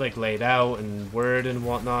 like, laid out and word and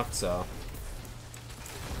whatnot, so...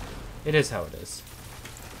 It is how it is.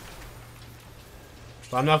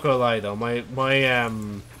 But I'm not gonna lie, though,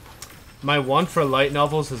 my want for light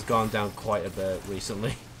novels has gone down quite a bit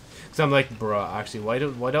recently. Because I'm like, bruh, actually, why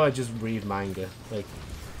do I just read manga? Like,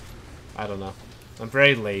 I don't know. I'm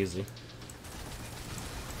very lazy.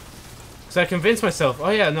 So I convinced myself, oh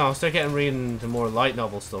yeah, no, I'll start reading the more light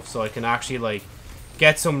novel stuff so I can actually, like,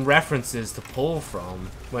 get some references to pull from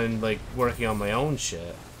when, like, working on my own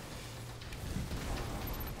shit.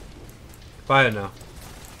 But I don't know.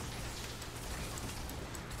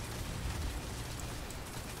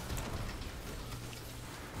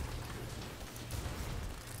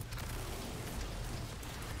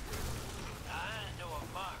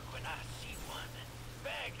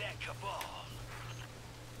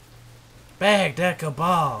 Bag that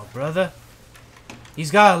cabal, brother. He's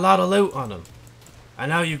got a lot of loot on him. I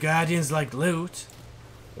know you Guardians like loot.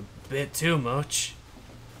 A bit too much.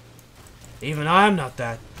 Even I'm not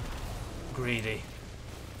that greedy.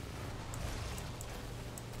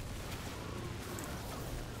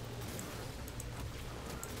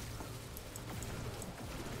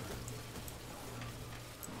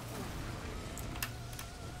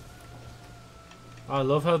 I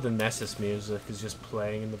love how the Nessus music is just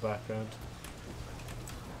playing in the background.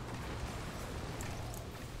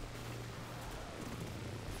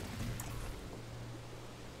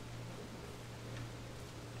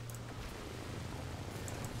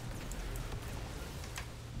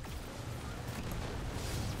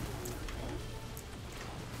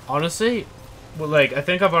 Honestly, well, like, I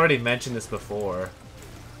think I've already mentioned this before,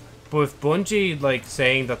 but with Bungie, like,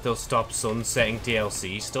 saying that they'll stop sunsetting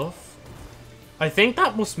DLC stuff, I think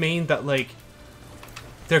that must mean that, like,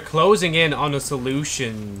 they're closing in on a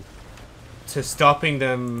solution to stopping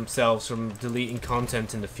themselves from deleting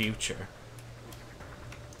content in the future.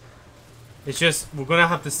 It's just, we're gonna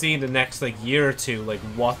have to see in the next, like, year or two, like,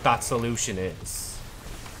 what that solution is.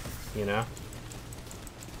 You know?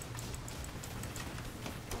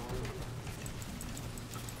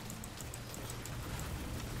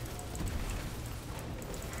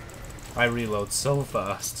 I reload so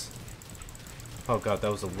fast. Oh god,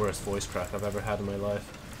 that was the worst voice crack I've ever had in my life.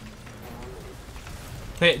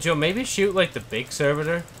 Hey, Joe, maybe shoot, like, the big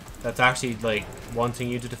servitor that's actually, like, wanting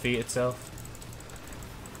you to defeat itself.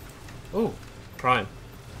 Ooh, Prime.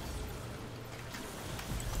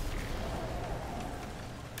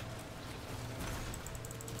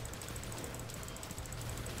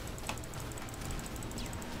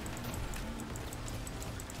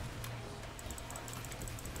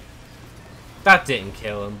 That didn't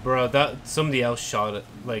kill him, bro. That somebody else shot it,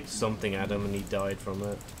 like, something at him and he died from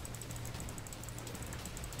it.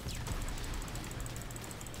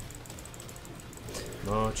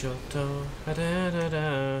 Mojoto, da da da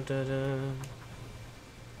da da da.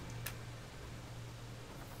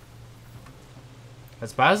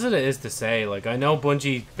 As bad as it is to say, like, I know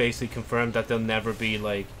Bungie basically confirmed that they'll never be,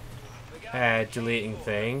 like, deleting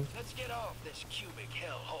thing. Let's get off this cubic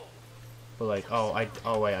hellhole. But like,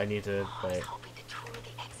 oh wait, I need to wait. Hoping to tour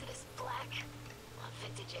the Exodus Black. A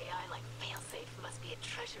vintage AI like Failsafe must be a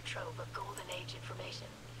treasure trove of golden age information.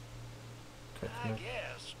 I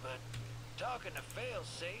guess, but talking to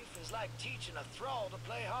Failsafe is like teaching a thrall to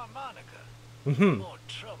play harmonica. More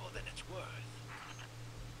trouble than it's worth.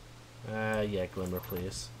 Yeah, Glimmer,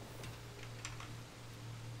 please.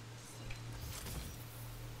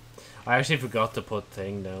 I actually forgot to put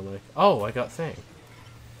thing down, like, oh, I got thing.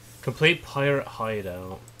 Complete pirate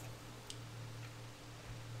hideout.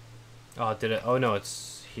 Oh, did it? Oh no,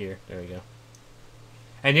 it's here. There we go.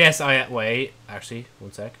 And yes, wait. Actually,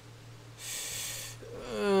 one sec.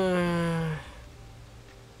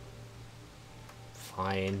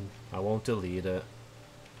 Fine. I won't delete it.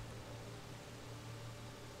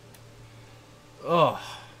 Oh.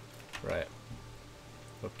 Right.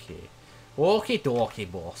 Okay. Okie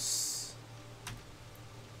dokie, boss.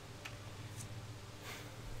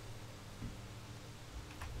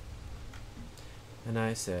 And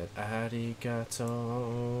I said,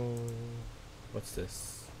 arigato. What's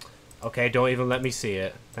this? Okay, don't even let me see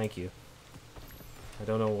it. Thank you. I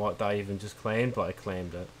don't know what I even just claimed, but I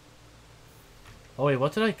claimed it. Oh wait,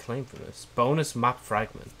 what did I claim from this? Bonus map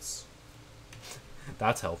fragments.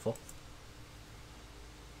 That's helpful.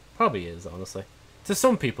 Probably is, honestly. To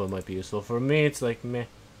some people it might be useful. For me, it's like, meh.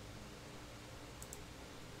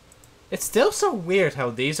 It's still so weird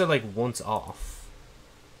how these are like once off.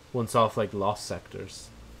 Once off like lost sectors.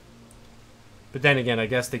 But then again, I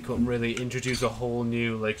guess they couldn't really introduce a whole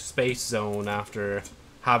new like space zone after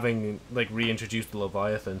having like reintroduced the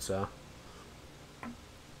Leviathan, so.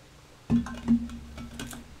 But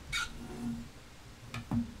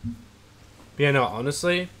yeah, no,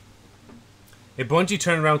 honestly, if Bungie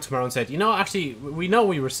turned around tomorrow and said, you know, actually, we know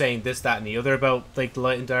we were saying this, that, and the other about like the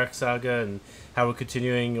Light and Dark saga and how we're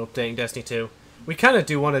continuing updating Destiny 2. We kind of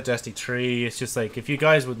do want a Destiny 3. It's just like, if you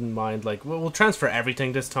guys wouldn't mind, like, we'll transfer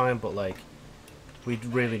everything this time, but like, we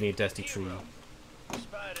really need Destiny 3.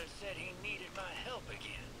 Spider said he needed my help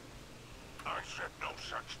again. I said no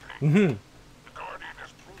such thing. Mm-hmm. The Guardian has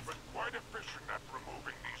proven quite efficient at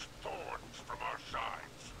removing these thorns from our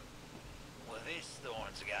sides. Well, this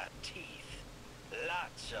thorn's got teeth.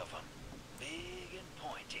 Lots of them. Big and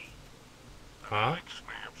pointy. Huh? Makes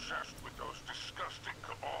me obsessed with those disgusting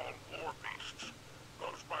Cabal war beasts.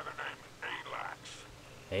 Goes by the name Alax.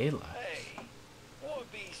 Alax? Hey, war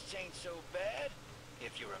beasts ain't so bad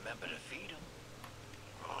if you remember to feed them.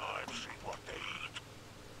 I've seen what they eat.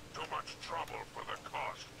 Too much trouble for the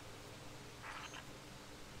cost.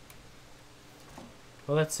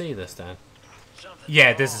 Well, let's see this then. Something's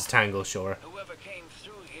Yeah, this wrong. is Tangle Shore. Whoever came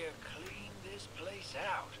through here cleaned this place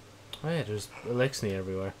out. Oh yeah, there's Elixir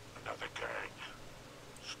everywhere. Another gang.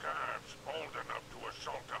 Scabs bold enough to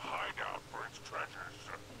assault a hideout for its treasures.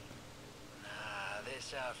 Nah,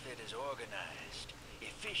 this outfit is organized,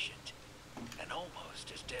 efficient, and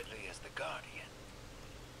almost as deadly as the Guardian.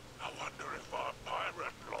 I wonder if our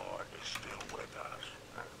pirate lord is still with us.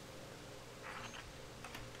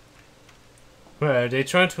 Wait, are they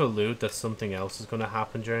trying to allude that something else is going to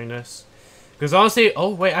happen during this? Because honestly, oh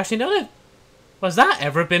wait, actually now that... Was that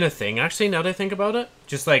ever been a thing, actually, now that I think about it?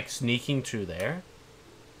 Just like sneaking through there?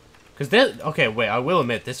 Because this... Okay, wait, I will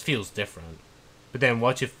admit, this feels different. But then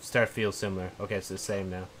watch it start feel similar. Okay, it's the same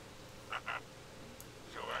now.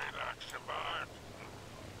 So Alax survived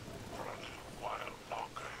for a little while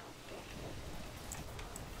longer.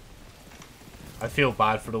 I feel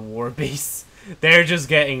bad for the war beasts. They're just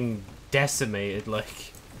getting decimated,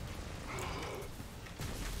 like.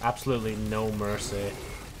 Absolutely no mercy.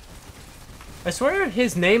 I swear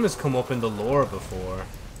his name has come up in the lore before.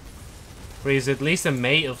 Where he's at least a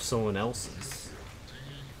mate of someone else's.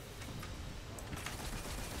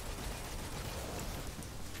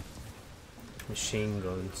 Machine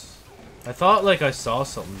guns. I thought like I saw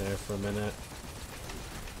something there for a minute.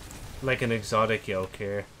 Like an exotic yoke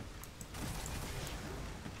here.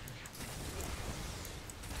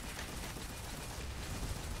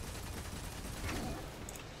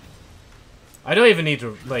 I don't even need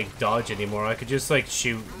to like dodge anymore. I could just like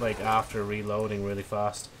shoot like after reloading really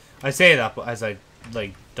fast. I say that but as I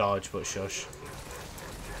like dodge, but shush.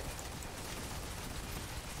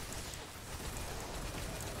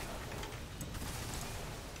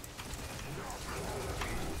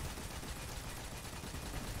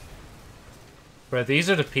 Bro, these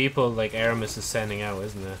are the people like Aramis is sending out,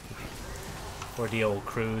 isn't it? Or the old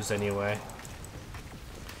crews anyway.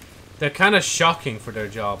 They're kind of shocking for their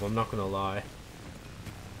job, I'm not gonna lie.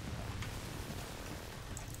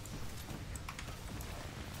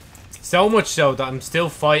 So much so that I'm still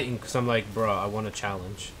fighting because I'm like, bro, I want a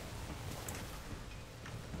challenge.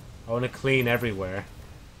 I want to clean everywhere.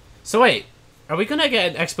 So wait, are we gonna get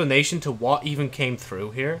an explanation to what even came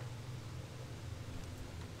through here?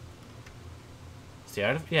 Is the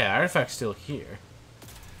artifact's still here.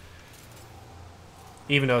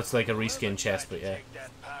 Even though it's like a reskin chest, but yeah. Take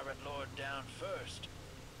that pirate lord down first.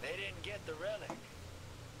 They didn't get the relic,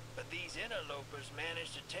 but these interlopers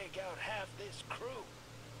managed to take out half this crew.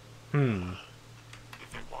 If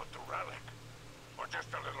you want the relic, or just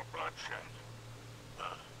a little bloodshed,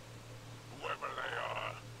 whoever they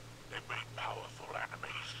are, they make powerful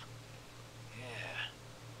enemies.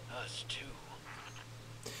 Yeah, us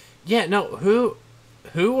too. Yeah, no, who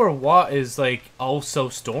or what is, like, also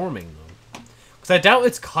storming them? Because I doubt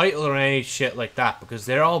it's Keitel or any shit like that, because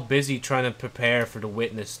they're all busy trying to prepare for the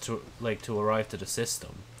Witness to, like, to arrive to the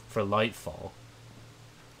system for Lightfall.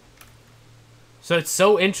 So it's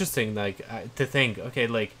so interesting, like, to think, okay,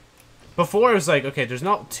 like, before it was like, okay, there's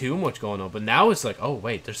not too much going on, but now it's like, oh,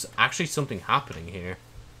 wait, there's actually something happening here.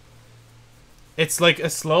 It's like a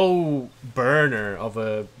slow burner of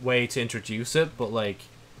a way to introduce it, but, like,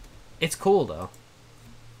 it's cool, though.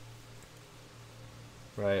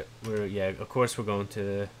 Right, yeah, of course we're going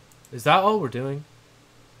to... Is that all we're doing?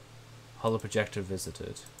 Holo projector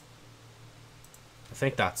visited. I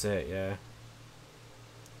think that's it, yeah.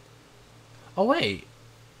 Oh, wait.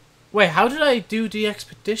 Wait, how did I do the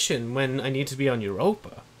expedition when I need to be on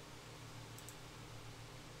Europa?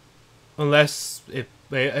 Unless it...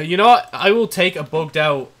 You know what? I will take a bugged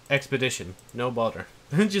out expedition. No bother.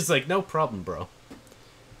 Just like, no problem, bro.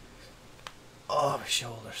 Oh, my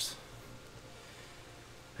shoulders.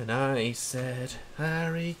 And I said,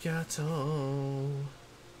 arigato.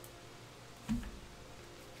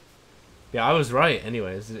 Yeah, I was right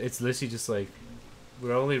anyways. It's literally just like,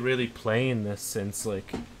 we're only really playing this since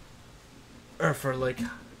like, or for like,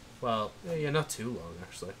 well, yeah, not too long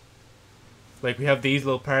actually. Like, we have these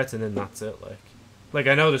little parts and then that's it, like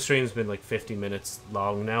I know the stream's been like 50 minutes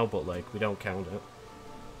long now, but like, we don't count it.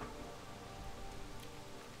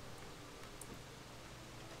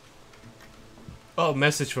 Oh,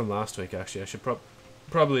 message from last week, actually. I should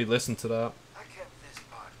probably listen to that. I kept this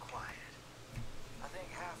part quiet. I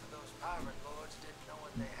think half of those pirate lords didn't know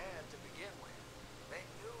what they had to begin with. They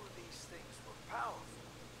knew these things were powerful,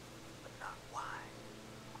 but not why.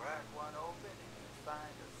 Crack one open and you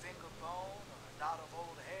find a finger bone or a knot of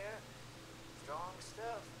old hair. Strong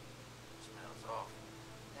stuff. Smells awful.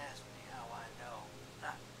 Ask me how I know.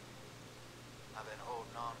 Nah. I've been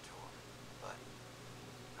holding on to them, but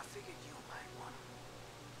I figured you might want them.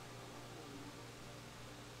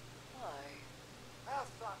 Why? I've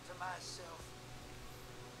thought to myself,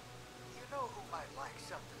 you know who might like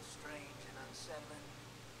something strange and unsettling?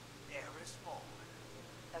 Eris Morn.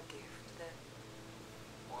 A gift, then?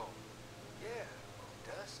 Whoa. Yeah,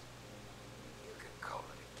 Dust. You can call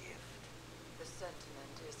it a gift. The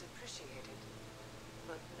sentiment is appreciated.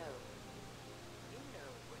 But no. You know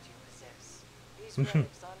what you possess. These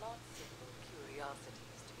relics are not simple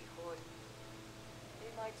curiosities to be hoarded. They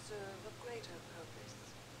might serve a greater purpose.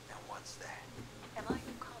 And what's that? Am I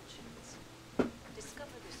your conscience?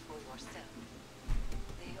 Discover this for yourself.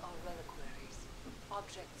 They are reliquaries,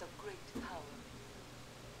 objects of great power.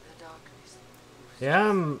 The darkness moves. Yeah,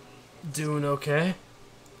 I'm doing okay.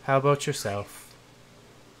 How about yourself?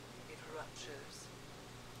 It ruptures.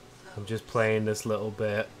 I'm just playing this little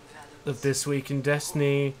bit of This Week in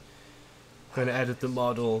Destiny. Gonna edit the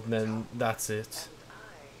model, and then that's it.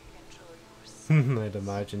 And I enjoy your I'd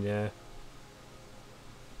imagine, yeah.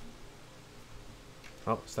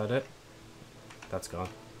 Oh, is that it? That's gone.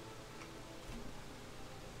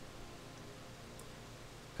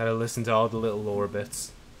 Gotta listen to all the little lower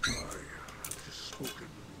bits. I have just spoken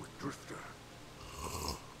with Drifter.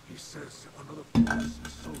 He says another force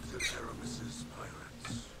assaulted Aramis's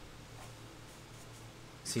pirates.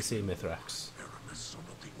 CC Mithrax. Aramis are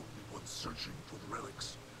not the only ones searching for the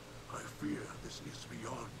relics. I fear this is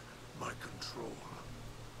beyond my control.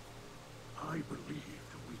 I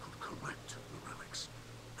believed we could collect the relics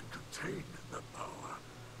and contain the power.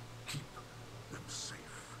 Keep them safe.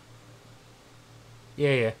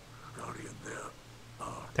 Yeah. Guardian, there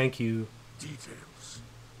are Thank you. details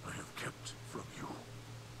I have kept from you.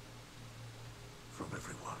 From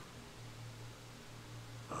everyone.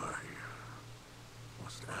 I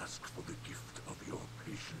must ask for the gift of your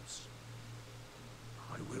patience.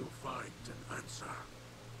 I will find an answer.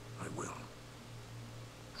 I will.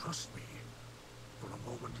 Trust me for a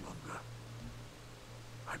moment longer.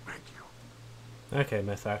 I beg you. Okay,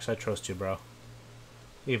 Mithrax, I trust you, bro.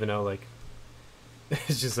 Even though, like,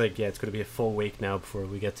 it's just like, yeah, it's gonna be a full week now before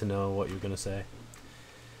we get to know what you're gonna say.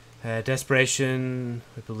 Desperation,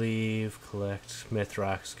 I believe. Collect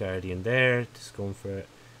Mithrax, Guardian there. Just going for it.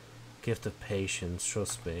 Gift of Patience,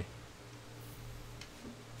 trust me.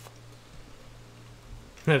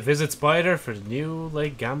 Visit Spider for the new,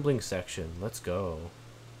 like, gambling section. Let's go.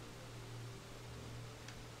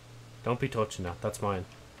 Don't be touching that. That's mine.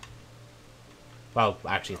 Well,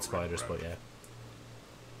 actually, it's Spider's, but yeah.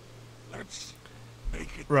 Let's make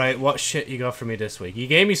it. Right, what shit you got for me this week? You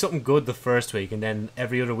gave me something good the first week, and then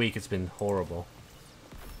every other week it's been horrible.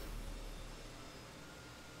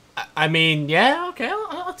 I mean, yeah, okay,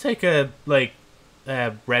 I'll take a, like,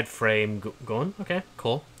 red frame gun. Okay,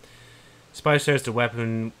 cool. Spider says the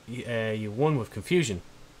weapon you won with confusion.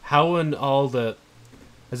 How in all the...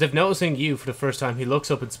 As if noticing you for the first time, he looks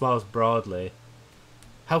up and smiles broadly.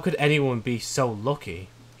 How could anyone be so lucky?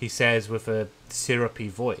 He says with a syrupy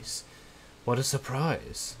voice. What a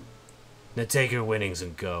surprise. Now take your winnings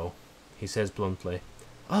and go, he says bluntly.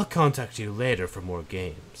 I'll contact you later for more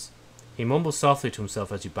games. He mumbles softly to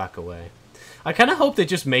himself as you back away. I kind of hope they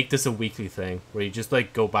just make this a weekly thing, where you just,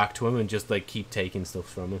 like, go back to him and just, like, keep taking stuff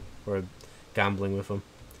from him, or gambling with him.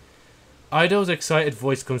 Ido's excited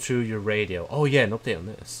voice comes through your radio. Oh yeah, an update on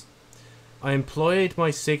this. I employed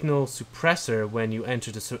my signal suppressor when you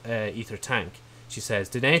entered the ether tank. She says,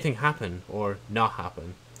 did anything happen, or not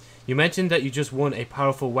happen? You mentioned that you just won a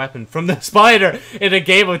powerful weapon from the spider in a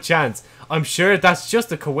game of chance. I'm sure that's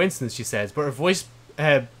just a coincidence, she says, but her voice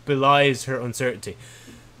belies her uncertainty.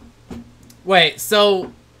 Wait,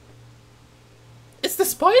 so... Is the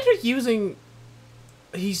spider using...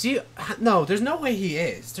 No, there's no way he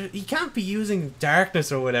is. He can't be using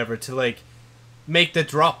darkness or whatever to, like, make the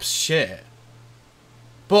drops shit.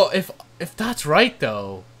 But if that's right,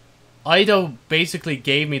 though... Ido basically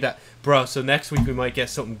gave me that... Bro, so next week we might get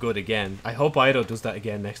something good again. I hope Ido does that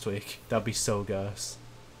again next week. That'd be so gas.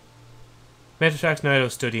 Metatrack's Ido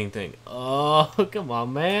studying thing. Oh, come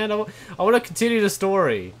on, man. I want to continue the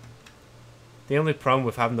story. The only problem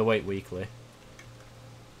with having to wait weekly.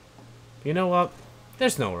 You know what?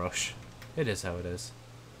 There's no rush. It is how it is.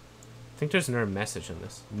 I think there's another message on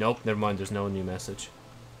this. Nope, never mind. There's no new message.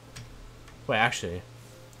 Wait, actually...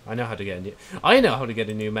 I know how to get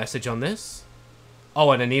a new message on this. Oh,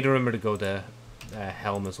 and I need to remember to go to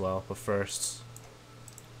Helm as well. But first,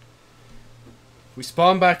 we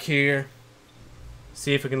spawn back here.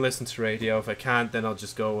 See if I can listen to radio. If I can't, then I'll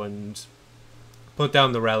just go and put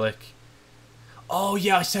down the relic. Oh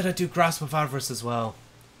yeah, I said I'd do Grasp of Avarice as well.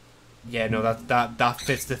 Yeah, no, that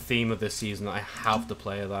fits the theme of this season. I have to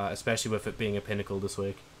play that, especially with it being a pinnacle this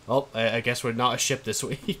week. Oh, I guess we're not a ship this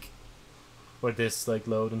week. Or this, like,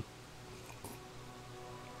 loading.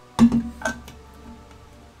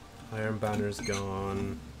 Iron Banner's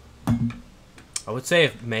gone. I would say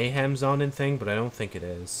if Mayhem's on in thing, but I don't think it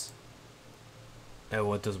is.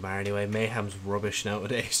 Oh, it doesn't matter anyway. Mayhem's rubbish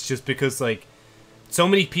nowadays, just because, like, so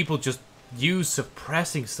many people just use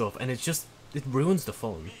suppressing stuff, and it ruins the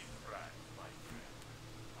fun.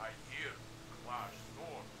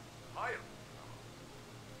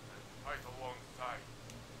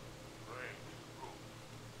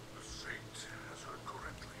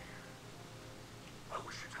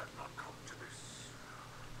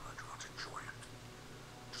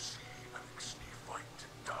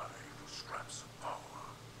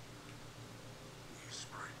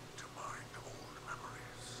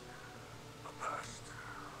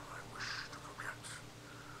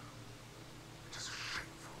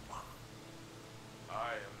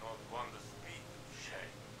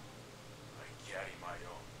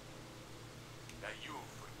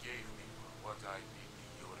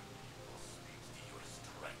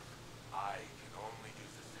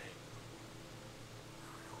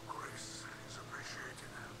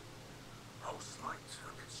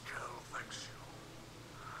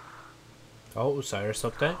 Oh, Osiris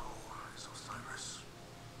update.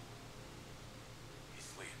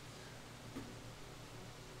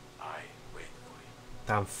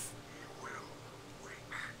 Damn.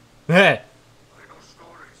 That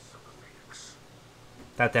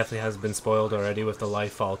definitely has been spoiled already with the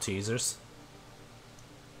Lightfall teasers.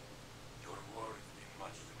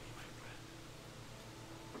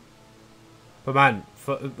 But man,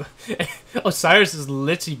 Osiris has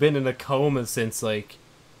literally been in a coma since like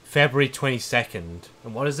February 22nd.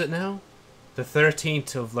 And what is it now? The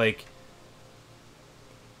 13th of like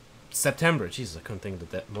September. Jesus, I couldn't think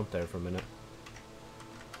of the month there for a minute.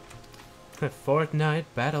 Fortnite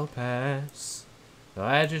Battle Pass.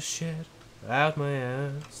 I just shit out my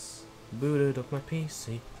ass. Booted up my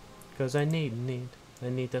PC. Cause I need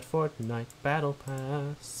that Fortnite Battle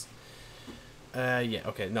Pass. Yeah,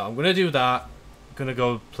 okay, no, I'm gonna do that. I'm gonna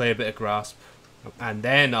go play a bit of Grasp. And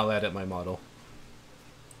then I'll edit my model.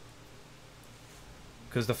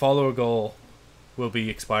 Because the follower goal will be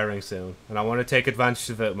expiring soon. And I want to take advantage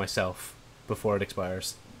of it myself before it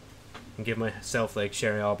expires. And give myself like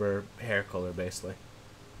Sherry Arbor hair color, basically.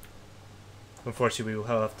 Unfortunately, we will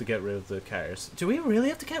have to get rid of the cat. Do we really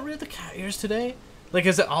have to get rid of the cat ears today? Like,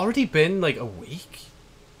 has it already been like a week?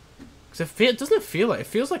 Because it doesn't feel like... It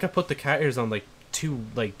feels like I put the cat ears on like 2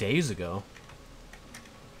 days ago.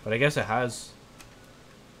 But I guess it has.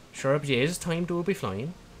 Sure, Jay's time to be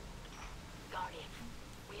flying. Guardian,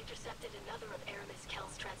 we intercepted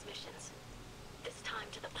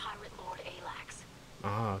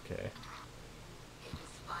Ah, okay. It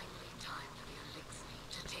is finally time for the Elixir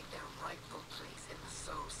to take their rightful place in the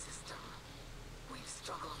Sol system. We've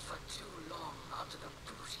struggled for too long under the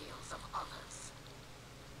boot heels of others.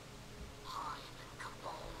 Hive and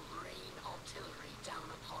Cabal rain artillery down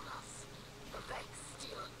upon us. The Vex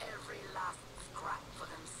steal every last scrap for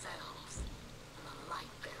themselves. And the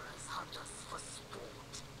Lightbearers hunt us for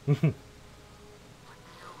sport. But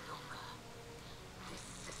no longer. This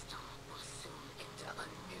system will soon enter a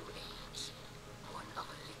new age. One of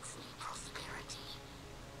Elixir prosperity.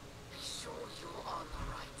 Be sure you're on the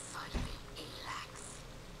right side of it, Alax.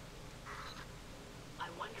 I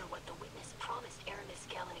wonder what the witness promised Aramis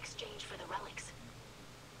in exchange for the relics.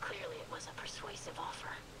 Clearly it was a persuasive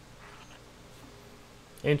offer.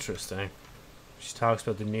 Interesting. She talks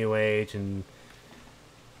about the new age and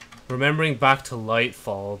remembering back to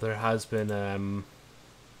Lightfall, there has been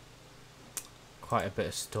quite a bit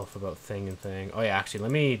of stuff about Thing and Thing. Oh yeah, actually,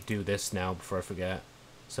 let me do this now before I forget,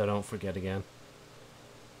 so I don't forget again.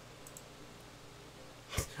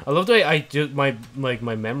 I love the way I do my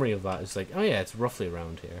memory of that is like, oh yeah, it's roughly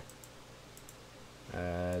around here.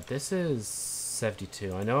 This is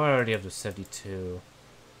 72. I know I already have the 72.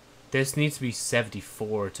 This needs to be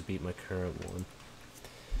 74 to beat my current one.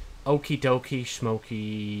 Okie dokie,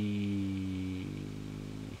 schmoky,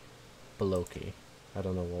 beloki. I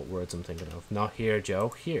don't know what words I'm thinking of. Not here, Joe.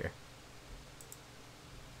 Here.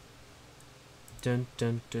 Dun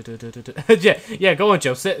dun dun dun dun dun. Yeah, go on,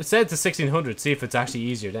 Joe. Set it to 1600. See if it's actually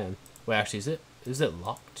easier then. Wait, actually, is it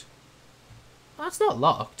locked? Oh, it's not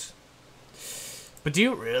locked. But do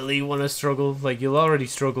you really want to struggle? Like, you'll already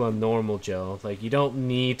struggle on normal, Joe. Like, you don't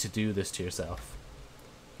need to do this to yourself.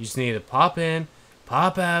 You just need to pop in,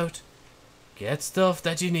 pop out, get stuff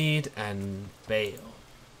that you need, and bail.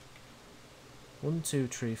 1, 2,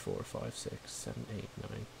 3, 4, 5, 6, 7, 8,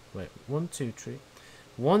 9. Wait, 1, 2, 3.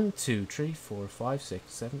 1, 2, 3, 4, 5,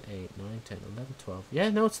 6, 7, 8, 9, 10, 11, 12.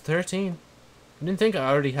 Yeah, no, it's 13. I didn't think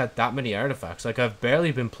I already had that many artifacts. Like, I've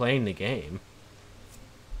barely been playing the game.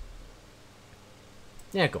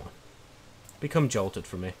 Yeah, go on. Become jolted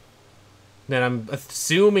for me. Then I'm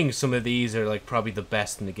assuming some of these are like probably the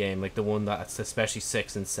best in the game. Like the one that's especially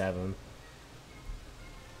 6 and 7.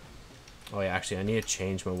 Oh yeah, actually I need to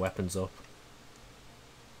change my weapons up.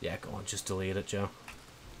 Yeah, go on, just delete it, Joe.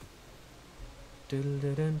 I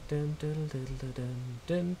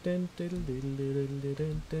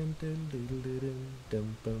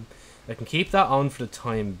can keep that on for the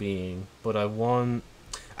time being, but I want...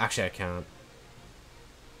 Actually, I can't.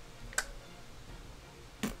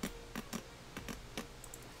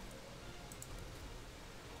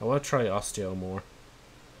 I want to try Osteo more.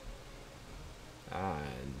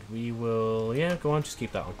 And we will... Yeah, go on, just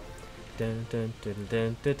keep that on.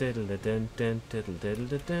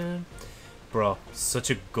 Bro, such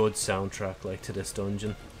a good soundtrack, like, to this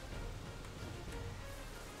dungeon.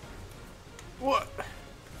 What?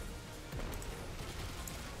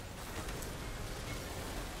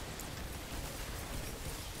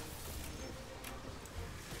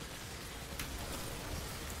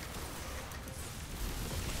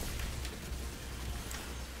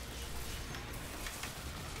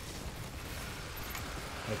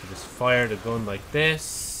 I could just fire the gun like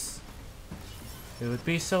this. It would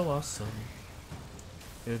be so awesome.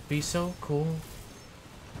 It would be so cool.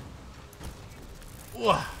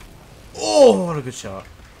 Whoa. Oh, what a good shot.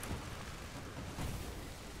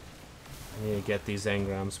 I need to get these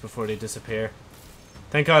engrams before they disappear.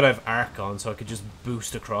 Thank God I have arc on so I could just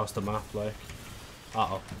boost across the map like.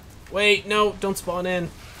 Uh-oh. Wait, no, don't spawn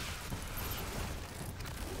in.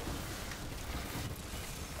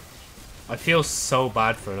 I feel so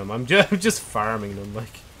bad for them. I'm just farming them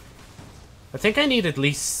like. I think I need at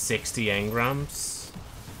least 60 engrams.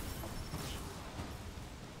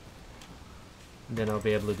 Then I'll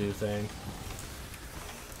be able to do thing.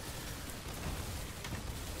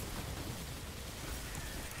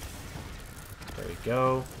 There we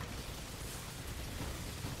go.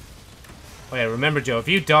 Oh yeah, remember Joe, if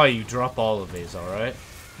you die, you drop all of these, alright?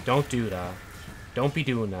 Don't do that. Don't be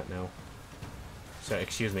doing that now. Sorry,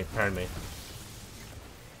 excuse me, pardon me.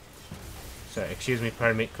 Sorry, excuse me,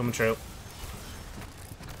 pardon me, coming through.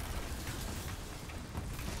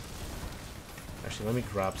 Actually, let me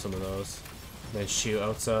grab some of those. Then shoot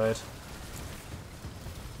outside.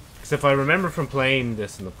 Because if I remember from playing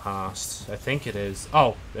this in the past, I think it is...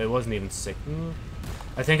 Oh, it wasn't even sick.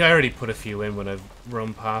 I think I already put a few in when I've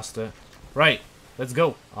run past it. Right, let's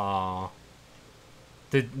go. Aww.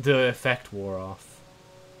 The effect wore off.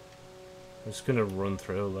 I'm just gonna run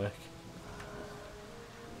through, like.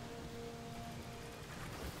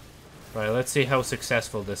 Right, let's see how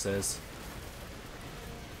successful this is.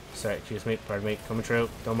 sorry, excuse me, pardon me, coming through.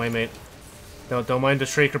 Don't mind me. Don't mind the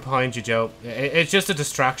shrieker behind you, Joe. It's just a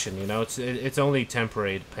distraction, you know. It's only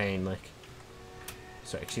temporary pain, like.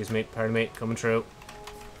 Sorry, excuse me, pardon me, coming through.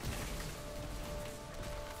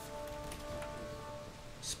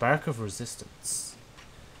 Spark of resistance.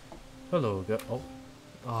 Hello, oh.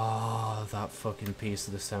 Oh, that fucking piece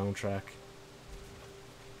of the soundtrack.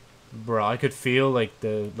 Bro, I could feel like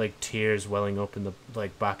the tears welling up in the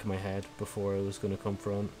back of my head before it was gonna come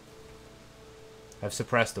from. I've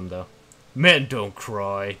suppressed them though. Men don't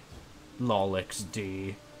cry. Lol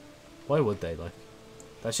XD. Why would they, like?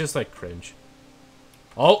 That's just like cringe.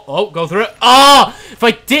 Oh, go through it. Ah! If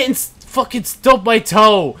I didn't fucking stub my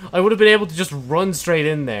toe, I would have been able to just run straight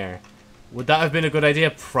in there. Would that have been a good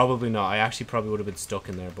idea? Probably not. I actually probably would have been stuck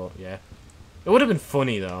in there, but yeah. It would have been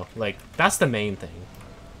funny though. Like, that's the main thing.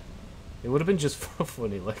 It would have been just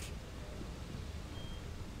funny, like.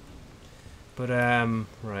 But,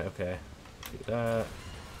 right, okay. God,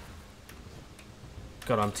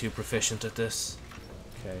 I'm too proficient at this.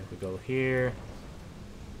 Okay, we go here.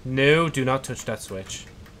 No, do not touch that switch.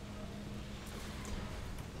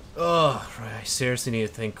 Oh, right, I seriously need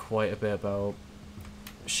to think quite a bit about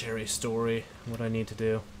Sherry's story, what I need to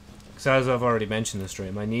do. Because as I've already mentioned in the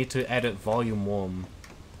stream, I need to edit Volume 1.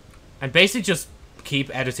 And basically just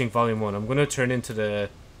keep editing Volume 1. I'm going to turn into the,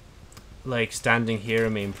 like, standing here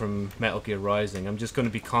meme from Metal Gear Rising. I'm just going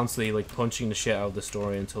to be constantly, like, punching the shit out of the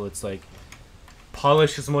story until it's, like,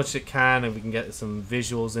 polished as much as it can and we can get some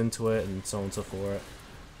visuals into it and so on and so forth.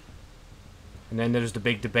 And then there's the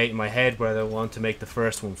big debate in my head whether I want to make the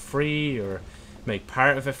first one free or make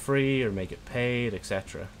part of it free or make it paid,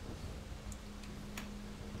 etc.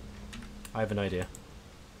 I have an idea.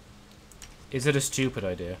 Is it a stupid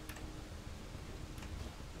idea?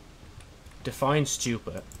 Define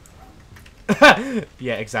stupid.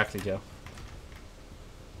 Yeah, exactly, Joe.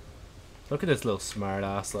 Look at this little smart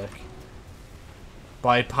ass, like.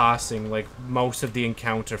 Bypassing, like, most of the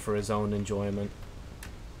encounter for his own enjoyment.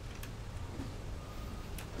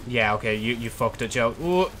 Yeah, okay, you fucked it, Joe.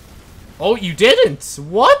 Ooh. Oh, you didn't?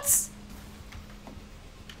 What?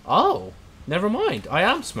 Oh, never mind. I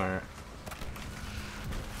am smart.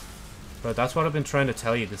 But that's what I've been trying to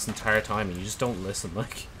tell you this entire time, and you just don't listen,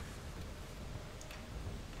 like.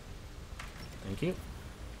 Thank you.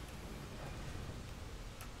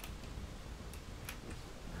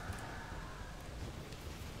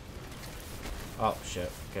 Oh,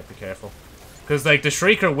 shit. Okay, be careful. Because, like, the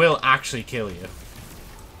Shrieker will actually kill you.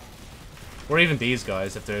 Or even these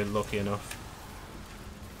guys, if they're lucky enough.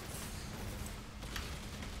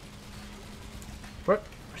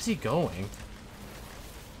 Where's he going?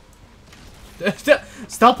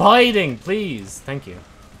 Stop hiding, please. Thank you.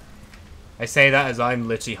 I say that as I'm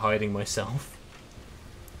literally hiding myself.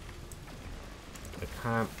 I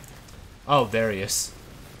can't... Oh, there he is.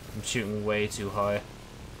 I'm shooting way too high.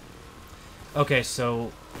 Okay,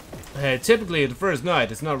 so... typically, the first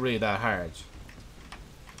night, it's not really that hard.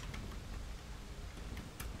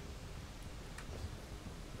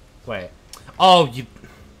 Wait. Oh, you...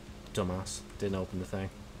 Dumbass. Didn't open the thing.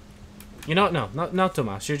 You know what? No, not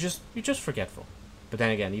dumbass. You're just forgetful. But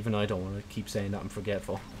then again, even I don't want to keep saying that I'm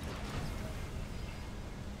forgetful.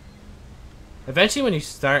 Eventually, when you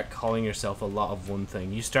start calling yourself a lot of one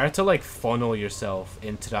thing, you start to, like, funnel yourself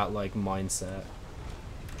into that, like, mindset.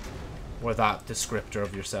 Or that descriptor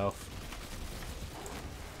of yourself.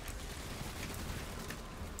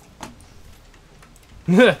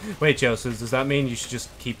 Wait, Joe, so does that mean you should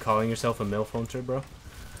just keep calling yourself a MILF hunter, bro?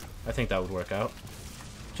 I think that would work out.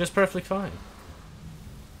 Just perfectly fine.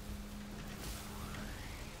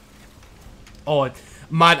 Oh,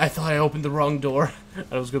 man, I thought I opened the wrong door.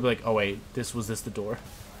 I was gonna be like, oh wait, was this the door?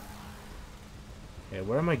 Okay,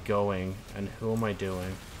 where am I going, and who am I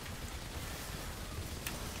doing?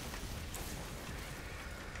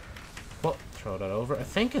 Well, throw that over. I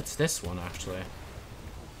think it's this one, actually.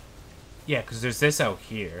 Yeah, because there's this out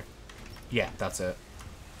here. Yeah, that's it.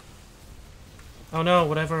 Oh no,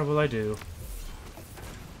 whatever will I do?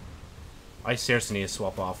 I seriously need to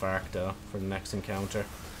swap off Arc, though, for the next encounter.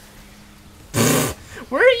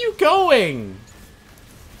 Where are you going?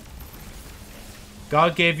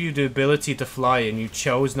 God gave you the ability to fly, and you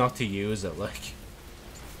chose not to use it, like.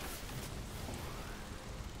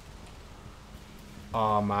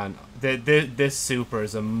 Oh man, this super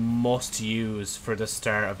is a must-use for the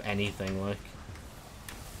start of anything, like.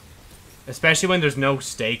 Especially when there's no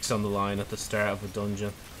stakes on the line at the start of a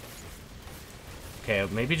dungeon. Okay,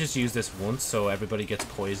 maybe just use this once so everybody gets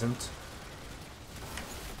poisoned.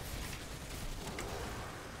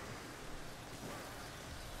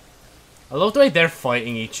 I love the way they're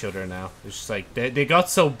fighting each other now. It's just like, they got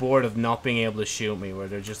so bored of not being able to shoot me, where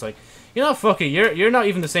they're just like, you know, fuck it, you're not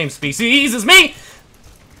even the same species as me!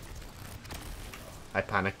 I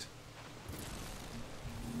panicked.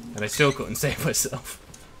 And I still couldn't save myself.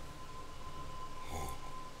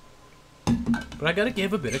 But I gotta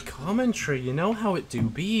give a bit of commentary, you know how it do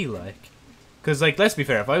be, like. Because, like, let's be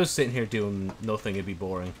fair, if I was sitting here doing nothing, it'd be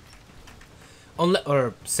boring.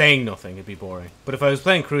 Or saying nothing, it'd be boring. But if I was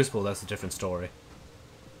playing Crucible, that's a different story.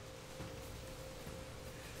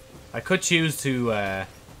 I could choose to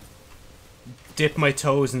dip my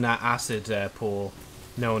toes in that acid pool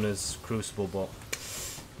known as Crucible, but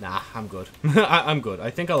nah, I'm good. I'm good. I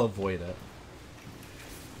think I'll avoid it.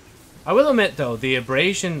 I will admit, though, the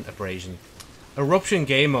Eruption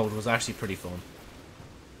game mode was actually pretty fun.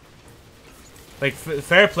 Like,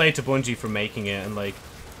 fair play to Bungie for making it, and like,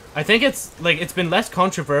 I think it's been less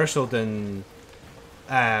controversial than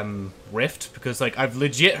Rift, because like I've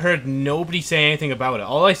legit heard nobody say anything about it.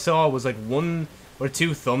 All I saw was like 1 or 2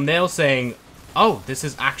 thumbnails saying, "Oh, this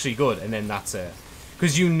is actually good," and then that's it.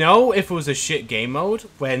 Because you know if it was a shit game mode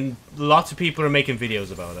when lots of people are making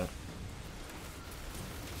videos about it.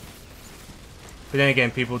 But then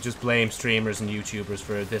again, people just blame streamers and YouTubers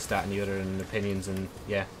for this, that, and the other, and opinions, and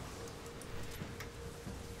yeah.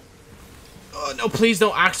 Oh, no, please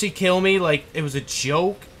don't actually kill me. Like, it was a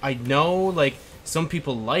joke. I know, like, some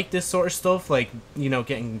people like this sort of stuff, like, you know,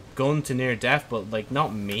 getting gunned to near death, but, like,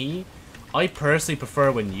 not me. I personally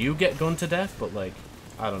prefer when you get gunned to death, but, like,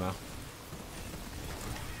 I don't know.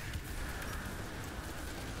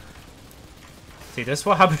 See, this is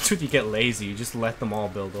what happens when you get lazy. You just let them all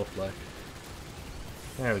build up, like.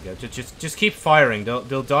 There we go. Just keep firing.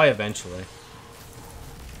 They'll die eventually.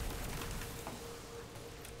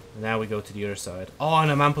 And now we go to the other side. Oh,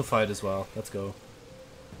 and I'm amplified as well. Let's go.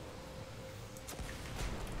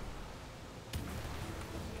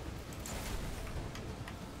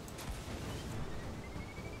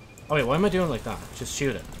 Oh wait, why am I doing it like that? Just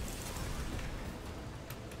shoot it.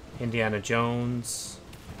 Indiana Jones.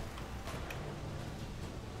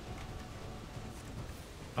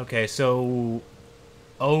 Okay, so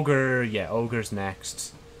Ogre, yeah, Ogre's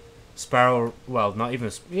next. Sparrow, well, not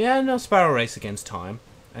even, yeah, no, Sparrow Race Against Time.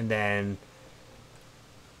 And then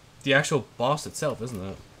the actual boss itself, isn't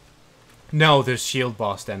it? No, there's Shield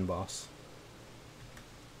Boss, then Boss.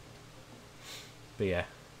 But yeah,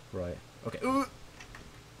 right. Okay.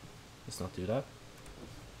 Let's not do that.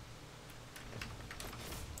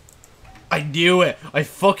 I knew it! I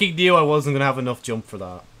fucking knew I wasn't gonna have enough jump for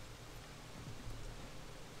that.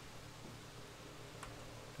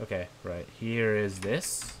 Okay, right. Here is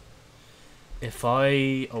this. If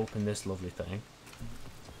I open this lovely thing.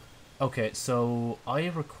 Okay, so I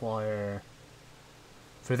require...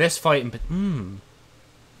 For this fight in...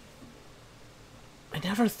 I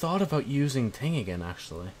never thought about using Thing again,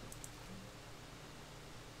 actually.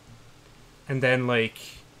 And then, like...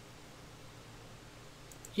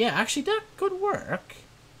 Yeah, actually, that could work.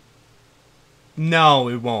 No,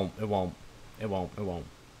 it won't. It won't. It won't. It won't.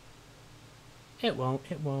 It won't.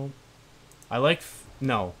 It won't. I like...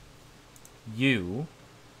 No. You.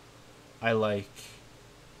 I like...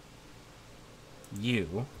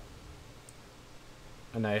 You.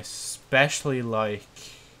 And I especially like...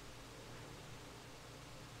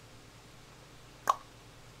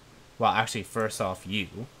 Well, actually, first off, you.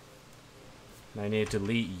 And I need to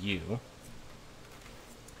delete you.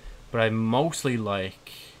 But I mostly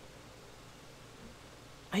like...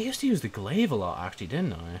 I used to use the glaive a lot, actually,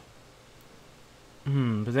 didn't I?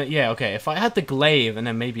 But then, yeah, okay. If I had the glaive and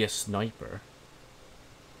then maybe a sniper...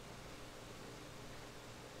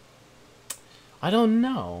 I don't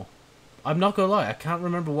know. I'm not gonna lie, I can't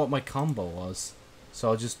remember what my combo was. So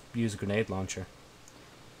I'll just use a grenade launcher.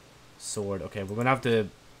 Sword. Okay, we're gonna have to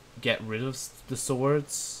get rid of the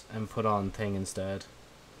swords and put on Thing instead.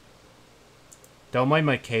 Don't mind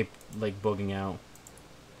my cape, like, bugging out.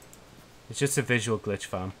 It's just a visual glitch,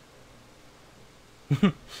 fam.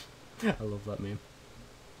 I love that meme.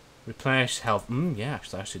 Replenish health. Yeah,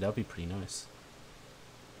 actually, that'd be pretty nice.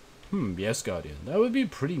 Yes, Guardian. That would be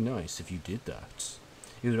pretty nice if you did that.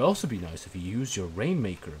 It would also be nice if you used your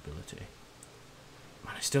Rainmaker ability.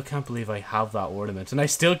 Man, I still can't believe I have that ornament, and I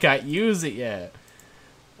still can't use it yet.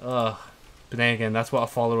 Ugh. But then again, that's what a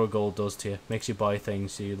follower goal does to you. Makes you buy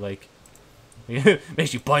things so you, like...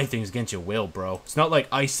 makes you buy things against your will, bro. It's not like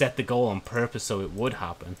I set the goal on purpose so it would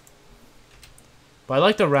happen. But I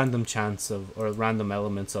like the random chance of, or random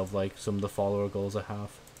elements of, like, some of the follower goals I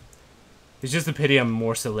have. It's just a pity I'm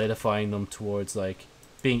more solidifying them towards, like,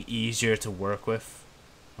 being easier to work with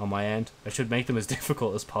on my end. I should make them as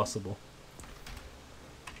difficult as possible.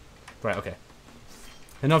 Right, okay.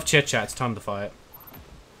 Enough chit-chat, it's time to fight.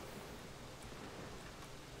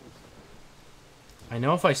 I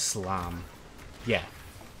know if I slam. Yeah.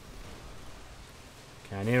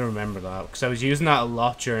 Okay, I need to remember that. Because I was using that a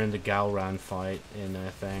lot during the Galran fight in a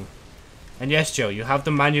thing. And yes, Joe, you have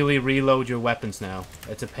to manually reload your weapons now.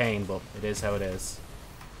 It's a pain, but it is how it is.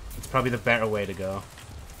 It's probably the better way to go.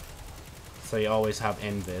 So you always have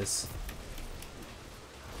invis.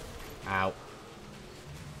 Ow.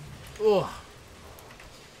 Ugh.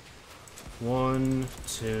 1,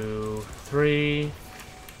 2, 3.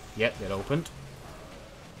 Yep, it opened.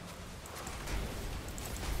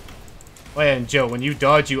 Oh yeah, and Joe, when you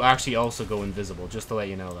dodge, you actually also go invisible, just to let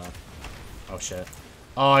you know that. Oh shit.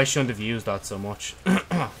 Oh, I shouldn't have used that so much.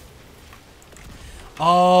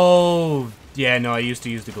 Oh, yeah, no, I used to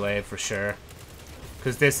use the glaive for sure.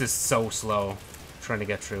 Because this is so slow, trying to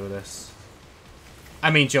get through this. I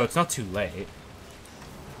mean, Joe, it's not too late.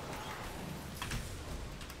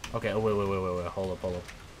 Okay, oh, wait, hold up.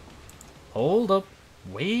 Hold up.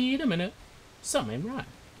 Wait a minute. Something ain't right.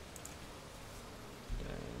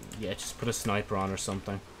 Yeah, just put a sniper on or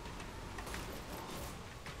something.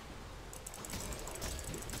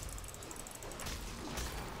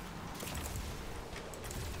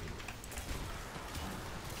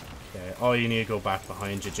 Okay, oh, you need to go back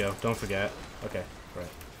behind you, Joe. Don't forget. Okay, right.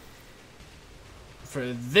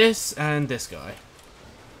 For this and this guy.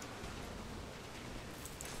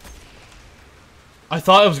 I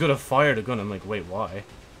thought I was gonna fire the gun. I'm like, wait, why?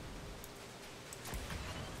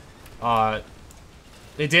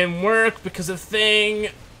 It didn't work because of thing.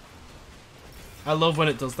 I love when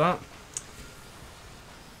it does that.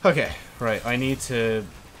 Okay, right. I need to...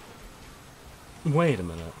 Wait a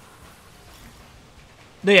minute.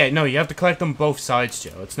 Yeah, no, you have to collect them both sides,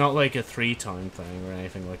 Joe. It's not like a 3-time thing or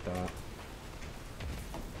anything like that.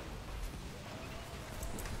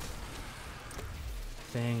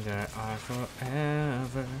 Finger are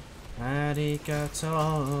forever.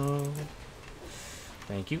 Arigato.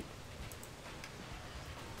 Thank you.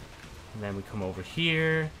 And then we come over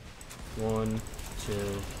here. 1, 2,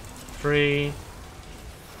 3.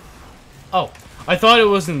 Oh, I thought it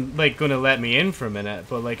wasn't, like, gonna let me in for a minute,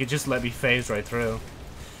 but, like, it just let me phase right through.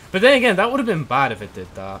 But then again, that would have been bad if it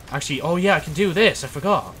did that. Actually, oh yeah, I can do this. I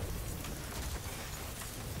forgot.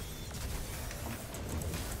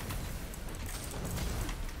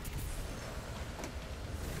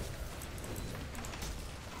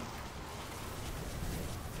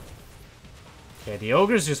 Okay, the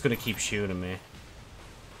ogre's just gonna keep shooting me.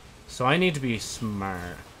 So I need to be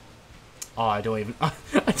smart. Oh, I don't even... I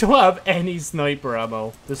don't have any sniper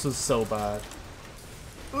ammo. This is so bad.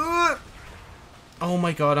 Oh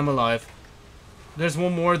my god, I'm alive. There's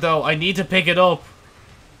one more, though. I need to pick it up.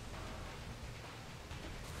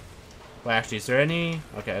 Well, actually, is there any...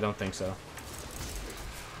 Okay, I don't think so.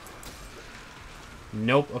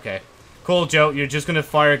 Nope, okay. Cool, Joe. You're just gonna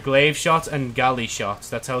fire glaive shots and galley shots.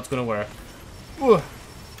 That's how it's gonna work. Ooh.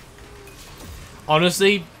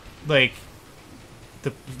 Honestly, like...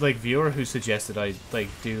 The viewer who suggested I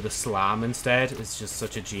do the slam instead is just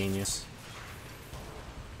such a genius.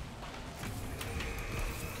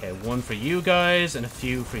 Okay, 1 for you guys and a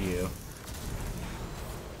few for you.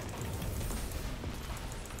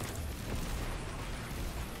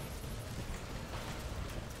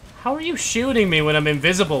 How are you shooting me when I'm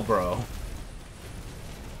invisible, bro?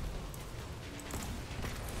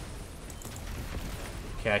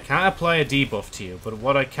 Okay, I can't apply a debuff to you, but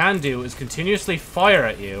what I can do is continuously fire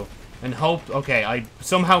at you and hope... Okay, I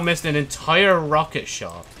somehow missed an entire rocket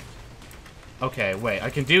shot. Okay, wait,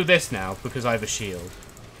 I can do this now because I have a shield.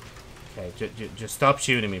 Okay, just stop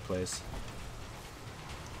shooting me, please.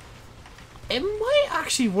 It might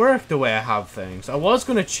actually work the way I have things. I was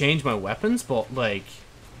going to change my weapons, but, like...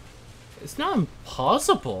 It's not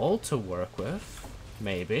impossible to work with.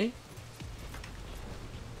 Maybe.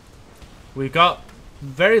 We've got...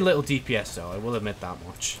 very little DPS though, I will admit that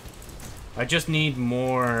much. I just need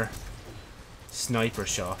more sniper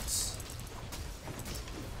shots.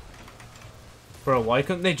 Bro, why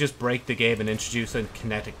couldn't they just break the game and introduce a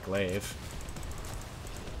kinetic glaive?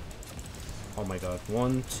 Oh my god.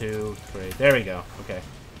 1, 2, 3. There we go. Okay.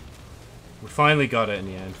 We finally got it in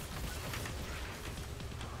the end.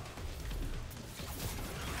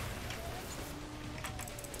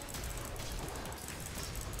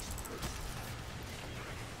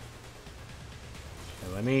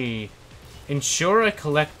 Let me ensure I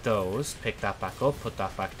collect those. Pick that back up, put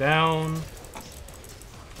that back down.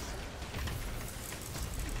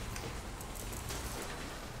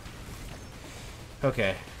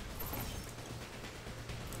 Okay.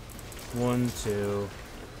 1, 2.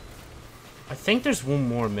 I think there's one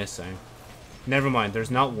more missing. Never mind,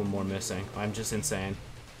 there's not one more missing. I'm just insane.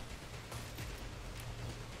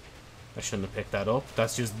 I shouldn't have picked that up.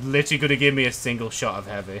 That's just literally going to give me a single shot of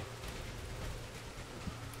heavy.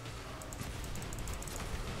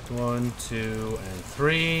 1, 2, and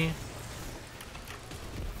 3.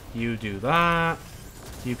 You do that.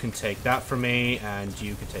 You can take that for me, and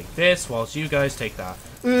you can take this, whilst you guys take that.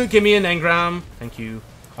 Give me an engram. Thank you.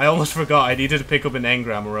 I almost forgot I needed to pick up an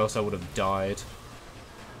engram, or else I would have died.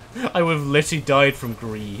 I would have literally died from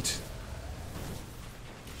greed.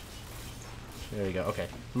 There we go. Okay.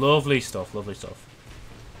 Lovely stuff. Lovely stuff.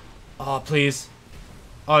 Oh, please.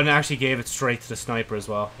 Oh, and I actually gave it straight to the sniper as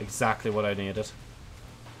well. Exactly what I needed.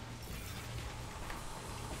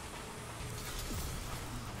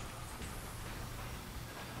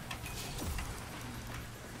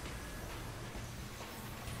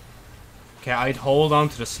 Okay, I'd hold on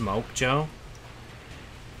to the smoke, Joe.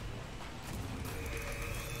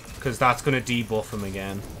 Because that's going to debuff him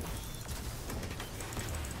again.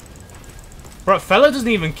 Bro, fella doesn't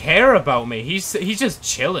even care about me. He's just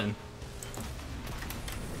chilling.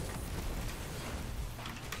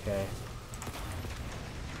 Okay.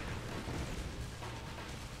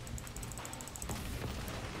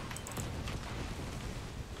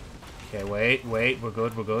 Okay, wait. We're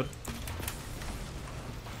good, we're good.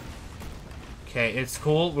 Okay, it's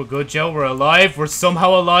cool. We're good, Joe. We're alive. We're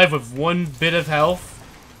somehow alive with 1 bit of health.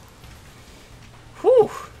 Whew.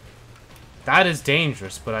 That is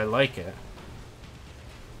dangerous, but I like it.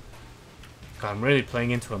 God, I'm really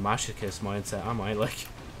playing into a masochist mindset, am I? Like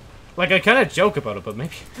I kind of joke about it, but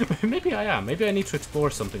maybe I am. Maybe I need to explore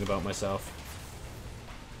something about myself.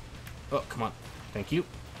 Oh, come on. Thank you.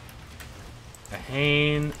 A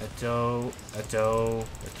hane, a doe,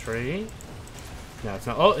 a tree. No, it's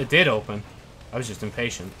not. Oh, it did open. I was just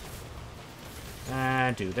impatient.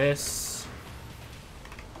 And do this.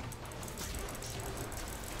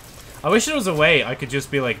 I wish there was a way I could just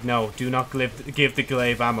be like, no, do not give the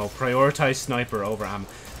glaive ammo. Prioritize sniper over ammo.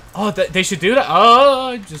 Oh, they should do that.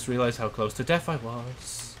 Oh, I just realized how close to death I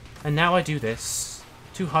was. And now I do this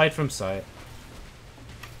to hide from sight.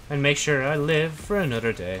 And make sure I live for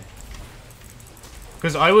another day.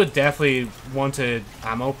 Because I would definitely want an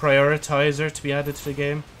ammo prioritizer to be added to the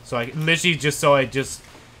game. So I literally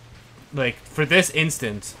like, for this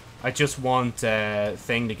instant, I just want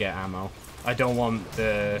thing to get ammo. I don't want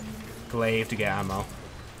the glaive to get ammo.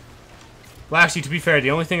 Well, actually, to be fair,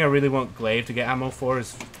 the only thing I really want glaive to get ammo for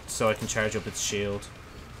is so I can charge up its shield.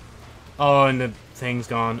 Oh, and the thing's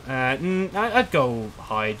gone. I'd go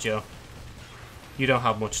hide, Joe. You don't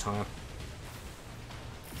have much time.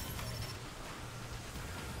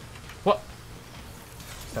 What?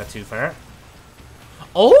 Is that too far?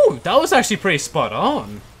 Oh, that was actually pretty spot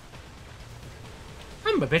on.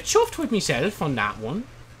 I'm a bit chuffed with myself on that one.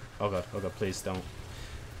 Oh god, please don't.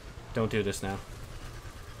 Don't do this now.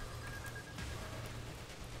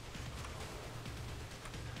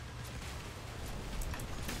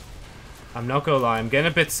 I'm not gonna lie, I'm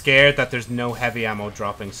getting a bit scared that there's no heavy ammo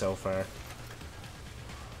dropping so far.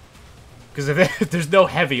 Because if there's no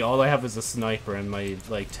heavy, all I have is a sniper and my,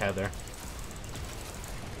 like, tether.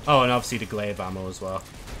 Oh, and obviously the glaive ammo as well.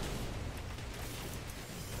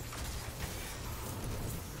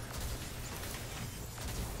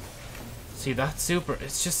 See, that's super.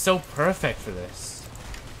 It's just so perfect for this.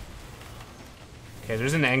 Okay,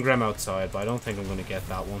 there's an engram outside, but I don't think I'm going to get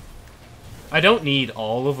that one. I don't need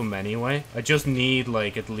all of them anyway. I just need,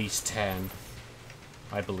 like, at least 10.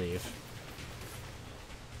 I believe.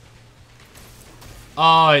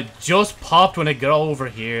 Oh, it just popped when I got over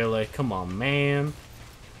here. Like, come on, man.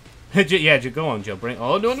 Yeah, go on, Joe. Bring.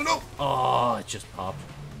 Oh, no, no, no. Oh, it just popped.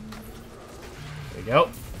 There we go.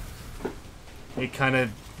 It kind of,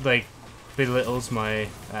 like, belittles my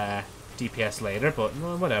DPS later, but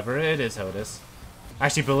well, whatever. It is how it is.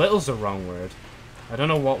 Actually, belittle's the wrong word. I don't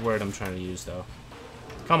know what word I'm trying to use, though.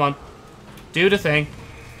 Come on. Do the thing.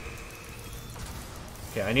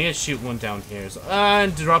 Okay, I need to shoot one down here. So,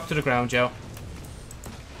 and drop to the ground, Joe.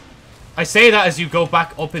 I say that as you go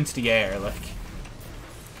back up into the air, like.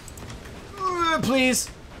 Please.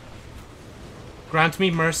 Grant me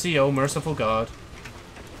mercy, oh merciful God.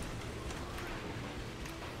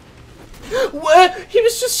 What? He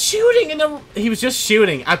was just shooting in a... He was just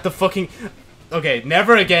shooting at the fucking... Okay,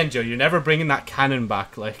 never again, Joe. You're never bringing that cannon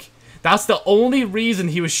back, like... That's the only reason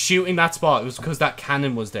he was shooting that spot. It was because that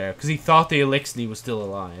cannon was there. Because he thought the Elixir was still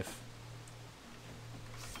alive.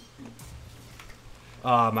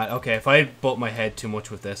 Oh, man. Okay, if I butt my head too much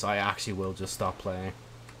with this, I actually will just stop playing.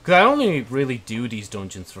 Because I only really do these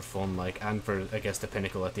dungeons for fun, like, and for, I guess, the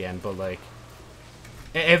pinnacle at the end, but, like...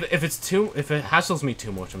 If it hassles me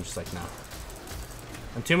too much, I'm just like, nah.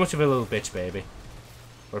 I'm too much of a little bitch baby.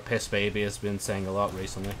 Or piss baby has been saying a lot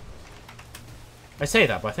recently. I say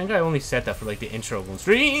that, but I think I only said that for like the intro of one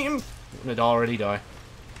stream. It'd already die.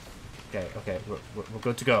 Okay, we're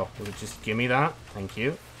good to go. Just give me that. Thank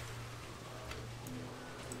you.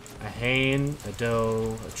 A hane, a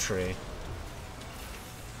doe, a tree.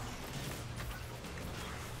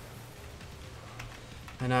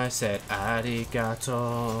 And I said,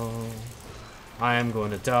 arigato. I am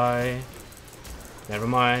going to die. Never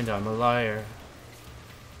mind, I'm a liar.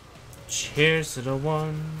 Cheers to the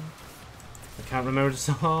one. I can't remember the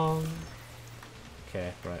song.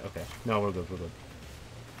 Okay, right, okay. No, we're good, we're good.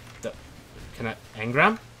 Can I...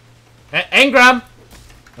 Engram? Engram!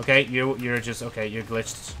 Okay, you're just... Okay, you're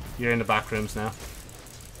glitched. You're in the back rooms now.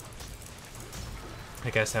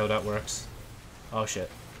 I guess how that works. Oh,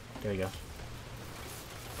 shit. There you go.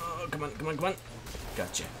 Oh, come on, come on, come on.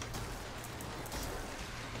 Gotcha.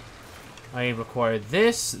 I require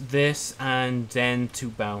this, and then to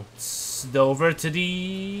bounce over to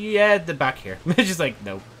the back here. It's just like,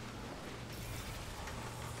 no.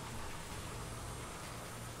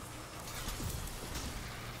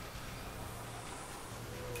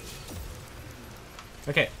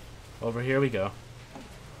 Okay, over here we go.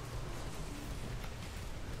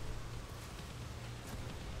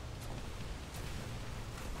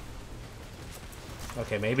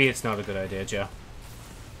 Okay, maybe it's not a good idea, Joe.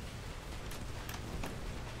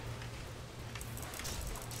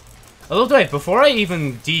 Although, wait, before I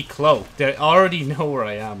even decloak, they already know where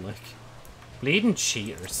I am, like. Bleeding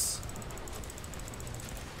cheaters.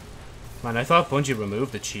 Man, I thought Bungie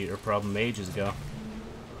removed the cheater problem ages ago.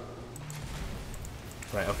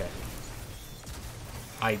 Right, okay.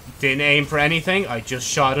 I didn't aim for anything, I just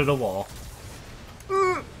shot at a wall.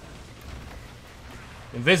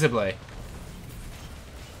 Invisibly.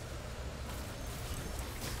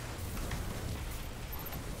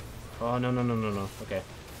 Oh, no. Okay.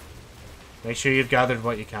 Make sure you've gathered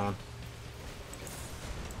what you can.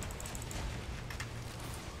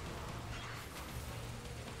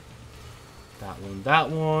 That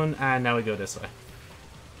one, and now we go this way.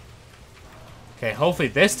 Okay, hopefully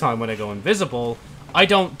this time when I go invisible, I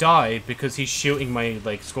don't die because he's shooting my,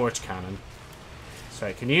 like, Scorch Cannon.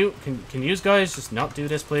 Sorry, can you guys just not do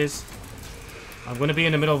this, please? I'm gonna be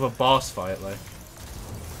in the middle of a boss fight, like.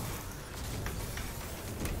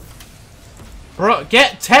 Bro,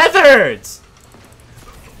 get tethered!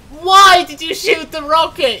 Why did you shoot the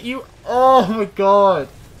rocket? You... Oh my god.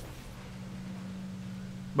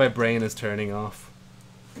 My brain is turning off.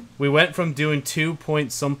 We went from doing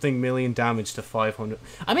 2-point-something million damage to 500.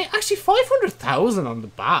 I mean, actually 500,000 on the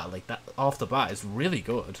bat, like that, off the bat is really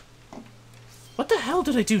good. What the hell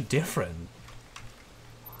did I do different?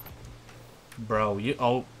 Bro, you...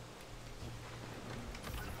 Oh.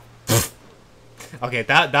 Okay,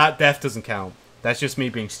 that death doesn't count. That's just me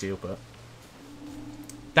being stupid.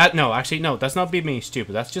 No, actually, no, that's not me being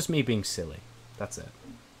stupid. That's just me being silly. That's it.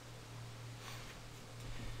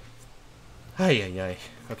 Ay.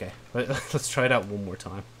 Okay, let's try that one more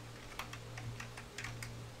time.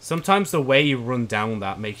 Sometimes the way you run down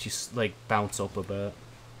that makes you, like, bounce up a bit.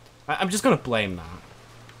 I'm just gonna blame that.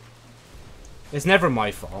 It's never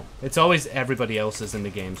my fault. It's always everybody else's in the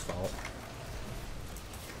game's fault.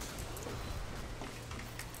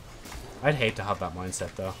 I'd hate to have that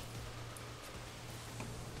mindset, though.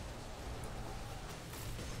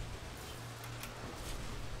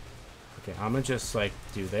 Okay, I'm gonna just, like,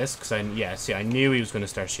 do this, because I knew he was gonna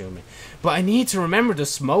start shooting me. But I need to remember to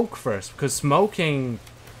smoke first, because smoking...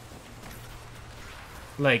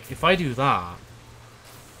 Like, if I do that...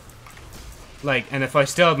 Like, and if I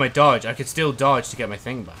still have my dodge, I could still dodge to get my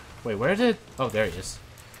thing back. Wait, where did... Oh, there he is.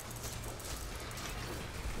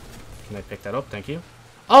 Can I pick that up? Thank you.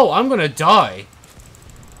 Oh, I'm gonna die.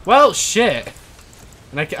 Well, shit.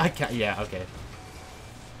 And I can't... Yeah, okay.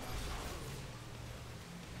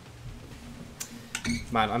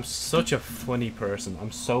 Man, I'm such a funny person.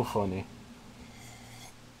 I'm so funny.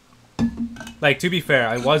 Like, to be fair,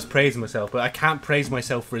 I was praising myself, but I can't praise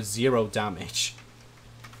myself for 0 damage.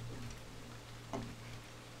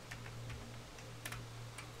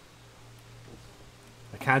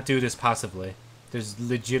 I can't do this passively. There's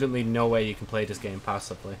legitimately no way you can play this game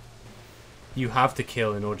passively. You have to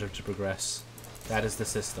kill in order to progress. That is the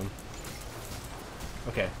system.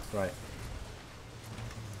 Okay, right.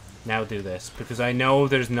 Now do this, because I know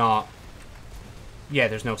there's not... Yeah,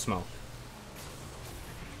 there's no smoke.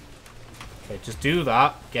 Okay, just do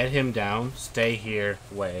that. Get him down. Stay here.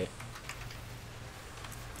 Wait.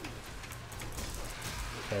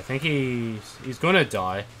 Okay, I think he's gonna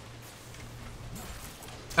die.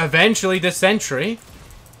 Eventually this century.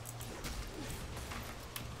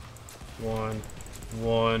 1,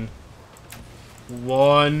 1,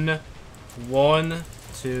 1, 1,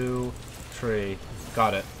 2, 3.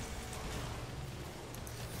 Got it.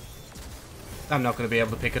 I'm not going to be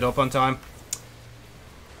able to pick it up on time.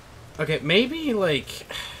 Okay, maybe, like...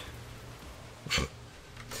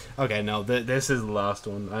 okay, no, this is the last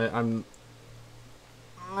one. I'm...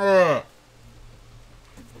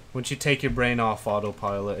 Once you take your brain off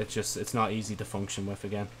autopilot, it's not easy to function with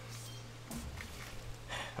again.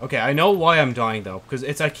 Okay, I know why I'm dying, though.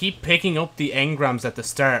 Because I keep picking up the engrams at the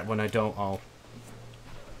start when I don't... Oh.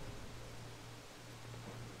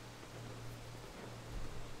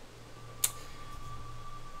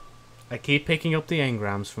 I keep picking up the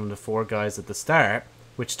engrams from the 4 guys at the start,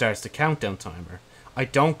 which starts the countdown timer. I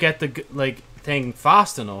don't get the, like, thing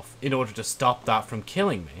fast enough in order to stop that from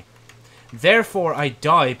killing me. Therefore, I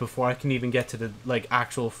die before I can even get to the, like,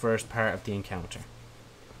 actual first part of the encounter.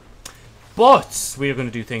 But we are going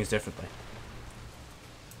to do things differently.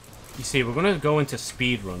 You see, we're going to go into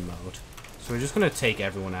speedrun mode. So we're just going to take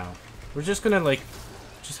everyone out. We're just going to, like,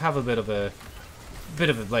 just have a bit of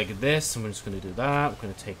like this, and we're just going to do that. We're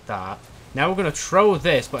going to take that. Now we're going to throw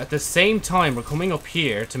this, but at the same time, we're coming up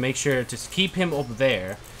here to make sure to keep him up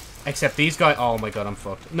there. Except these guys... Oh my god, I'm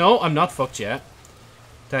fucked. No, I'm not fucked yet.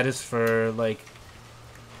 That is for, like...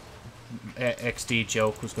 XD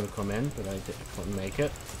joke was going to come in, but I couldn't make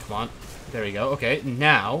it. Come on. There we go. Okay,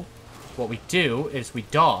 now, what we do is we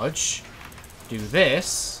dodge, do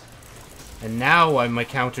this, and now my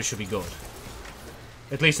counter should be good.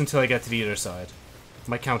 At least until I get to the other side.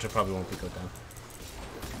 My counter probably won't be good then.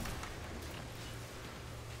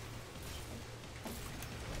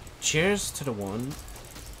 Cheers to the one.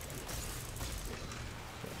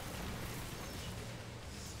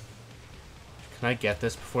 Can I get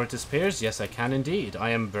this before it disappears? Yes, I can indeed.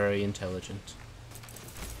 I am very intelligent.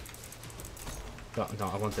 No,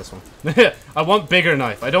 I want this one. I want bigger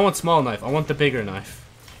knife. I don't want small knife. I want the bigger knife.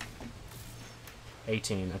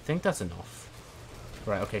 18. I think that's enough.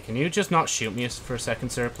 Right, okay. Can you just not shoot me for a second,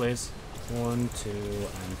 sir, please? 1, 2,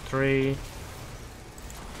 and 3.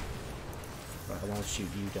 Right, I want to shoot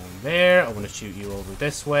you down there. I want to shoot you over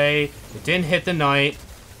this way. It didn't hit the knight.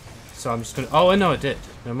 So I'm just going to... Oh, no, it did.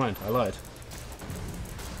 Never mind. I lied.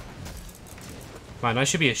 Man, I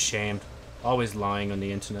should be ashamed. Always lying on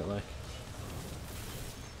the internet, like.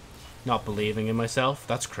 Not believing in myself.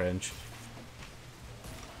 That's cringe.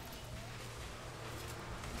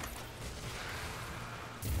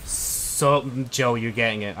 So, Joe, you're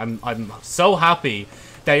getting it. I'm so happy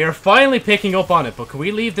that you're finally picking up on it. But can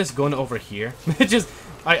we leave this gun over here?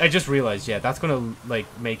 I just realized, yeah, that's gonna like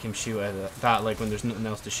make him shoot at that like when there's nothing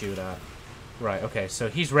else to shoot at. Right. Okay. So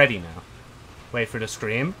he's ready now. Wait for the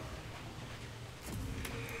scream.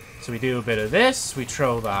 So we do a bit of this, we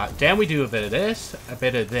throw that, then we do a bit of this, a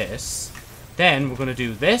bit of this. Then we're going to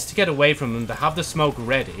do this to get away from them, to have the smoke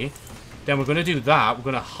ready. Then we're going to do that, we're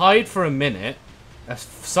going to hide for a minute, a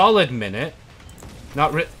solid minute.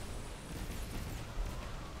 Not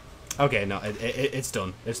okay, no, it's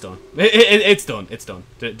done, it's done. It's done, it's done.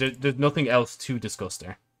 There's nothing else to discuss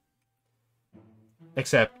there.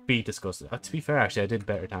 Except be disgusted. To be fair, actually, I did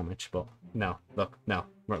better damage, but no. Look, no.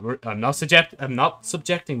 I'm not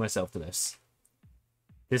subjecting myself to this.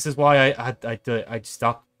 This is why I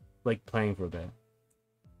stopped like playing for a bit.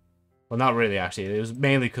 Well, not really, actually. It was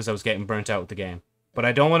mainly because I was getting burnt out with the game. But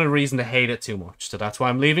I don't want a reason to hate it too much, so that's why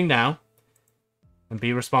I'm leaving now. And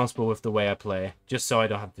be responsible with the way I play, just so I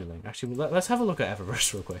don't have to do anything. Actually, let's have a look at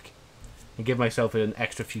Eververse real quick. And give myself an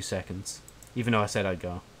extra few seconds. Even though I said I'd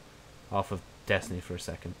go off of Destiny for a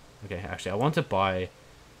second. Okay, actually, I want to buy...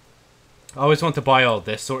 I always want to buy all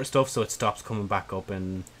this sort of stuff so it stops coming back up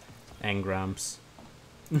in engrams.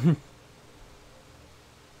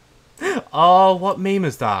 Oh, what meme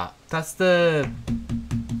is that? That's the...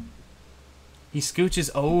 He scooches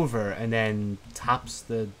over and then taps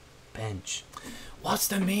the bench. What's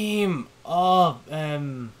the meme? Oh,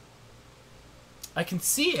 I can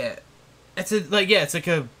see it. It's it's like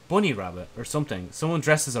a bunny rabbit or something. Someone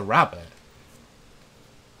dressed as a rabbit.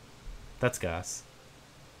 That's gas.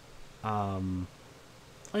 Oh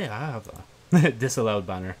yeah, I have that. Disallowed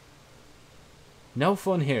banner. No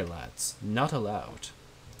fun here, lads. Not allowed.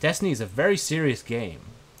 Destiny is a very serious game.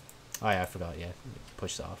 Oh yeah, I forgot, yeah.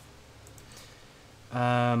 Push it off.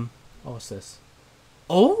 What's this?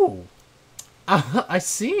 Oh! I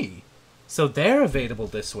see. So they're available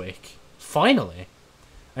this week. Finally.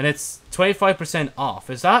 And it's 25% off.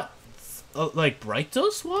 Is that, like, Bright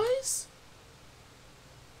Dust wise?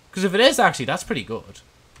 Because if it is, actually, that's pretty good.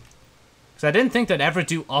 Because I didn't think they'd ever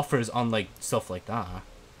do offers on, like, stuff like that.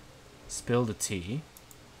 Spill the tea.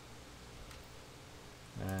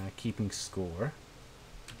 Keeping score.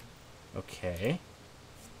 Okay.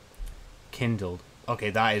 Kindled. Okay,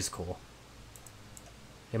 that is cool.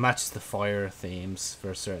 It matches the fire themes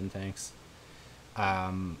for certain things.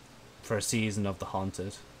 For a season of the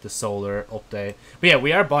haunted, the solar update. But yeah,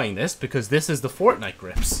 we are buying this because this is the Fortnite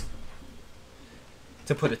grips.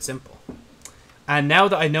 To put it simple. And now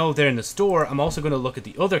that I know they're in the store, I'm also going to look at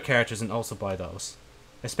the other characters and also buy those.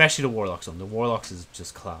 Especially the Warlocks one. The Warlocks is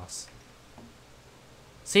just class.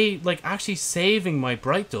 See, like, actually saving my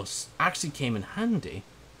Bright Dust actually came in handy.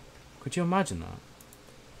 Could you imagine that?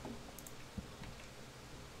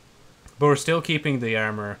 But we're still keeping the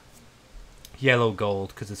armor yellow gold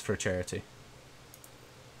because it's for charity.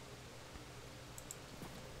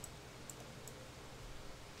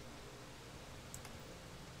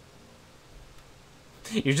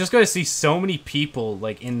 You're just going to see so many people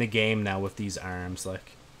like in the game now with these arms,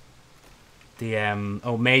 like the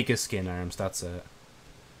Omega skin arms. That's it.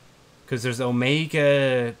 Because there's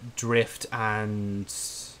Omega, Drift, and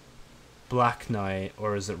Black Knight,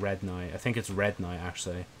 or is it Red Knight? I think it's Red Knight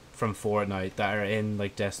actually from Fortnite that are in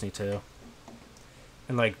like Destiny 2.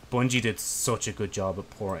 And like Bungie did such a good job at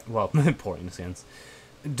porting the skins,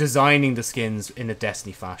 designing the skins in a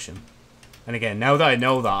Destiny fashion. And again, now that I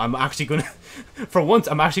know that, I'm actually gonna, for once,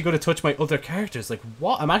 I'm actually gonna touch my other characters. Like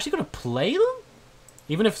what? I'm actually gonna play them,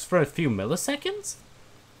 even if it's for a few milliseconds.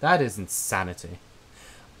 That is insanity.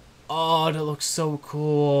 Oh, that looks so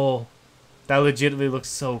cool. That legitimately looks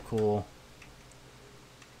so cool.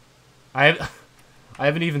 I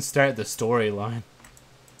haven't even started the storyline.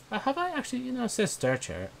 Have I actually? You know, it says start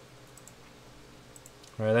chart.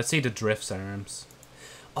 Alright, let's see the Drift's arms.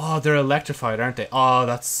 Oh, they're electrified, aren't they? Oh,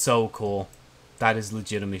 that's so cool. That is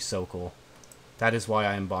legitimately so cool. That is why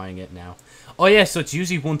I am buying it now. Oh yeah, so it's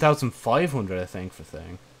usually 1,500, I think, for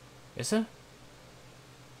thing. Is it?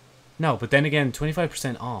 No, but then again,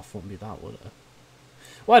 25% off wouldn't be that, would it?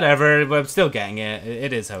 Whatever, but I'm still getting it.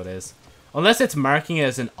 It is how it is. Unless it's marking it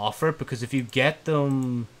as an offer, because if you get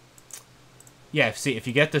them... Yeah, see, if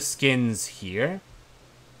you get the skins here,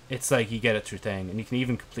 it's like you get it through thing. And you can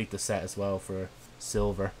even complete the set as well for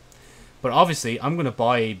silver. But obviously, I'm going to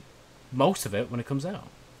buy most of it when it comes out.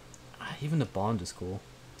 Even the bond is cool.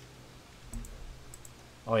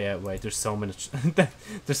 Oh yeah, wait, there's so many...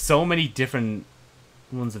 there's so many different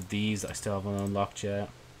ones of these I still haven't unlocked yet.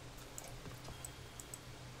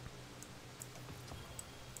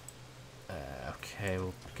 Okay,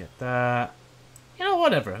 we'll get that. You know,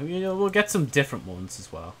 whatever. You know, we'll get some different ones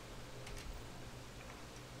as well.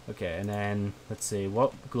 Okay, and then, let's see,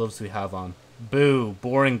 what gloves do we have on? Boo,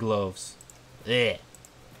 boring gloves. Ugh.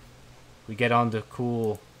 We get on the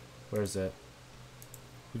cool... Where is it?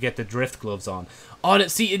 We get the drift gloves on. Oh,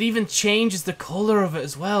 and see, it even changes the color of it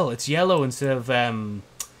as well. It's yellow instead of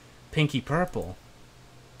pinky purple.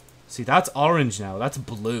 See, that's orange now. That's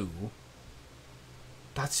blue.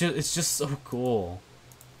 That's just, it's just so cool.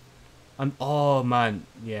 And oh man,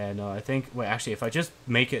 yeah, no, I think, wait, actually, if I just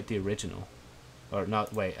make it the original, or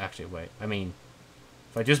not, wait, actually, wait, I mean,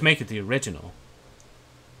 if I just make it the original,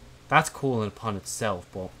 that's cool upon itself,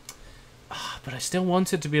 but I still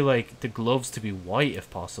want it to be like the gloves to be white if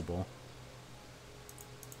possible.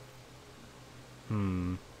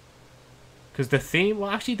 Because the theme,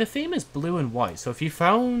 well, actually, the theme is blue and white. So if you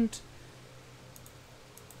found,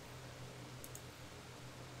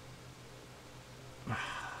 I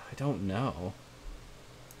don't know.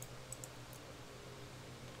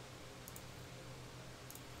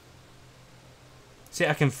 See,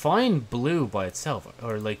 I can find blue by itself,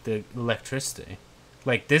 or like the electricity.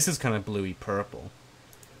 Like, this is kind of bluey purple.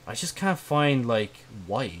 I just can't find, like,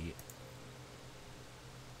 white.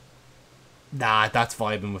 Nah, that's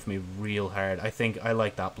vibing with me real hard. I think I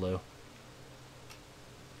like that blue.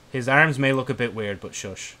 His arms may look a bit weird, but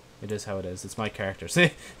shush. It is how it is. It's my character.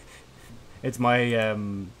 See? It's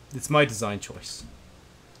my design choice.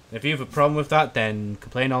 If you have a problem with that, then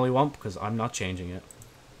complain all you want, because I'm not changing it.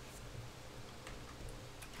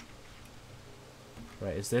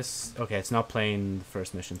 Right, is this... Okay, it's not playing the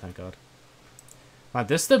first mission, thank God. Man,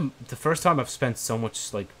 this is the first time I've spent so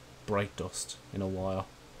much, like, bright dust in a while.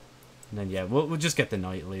 And then, yeah, we'll just get the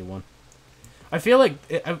nightly one. I feel like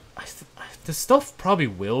the stuff probably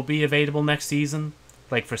will be available next season,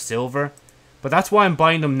 like, for silver. But that's why I'm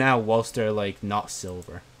buying them now whilst they're, like, not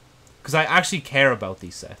silver. Because I actually care about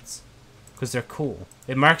these sets. Because they're cool.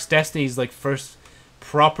 It marks Destiny's, like, first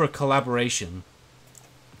proper collaboration.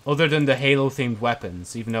 Other than the Halo-themed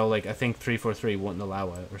weapons, even though, like, I think 343 wouldn't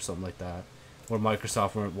allow it, or something like that. Or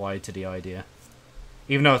Microsoft weren't wide to the idea.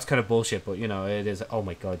 Even though it's kind of bullshit, but, you know, it is... Oh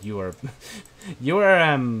my god, you are... you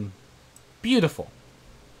are, beautiful.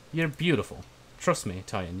 You're beautiful. Trust me,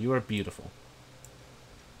 Titan, you are beautiful.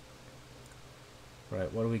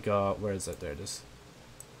 Right, what do we got? Where is it? There it is.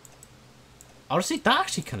 Honestly, that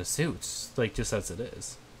actually kind of suits, like, just as it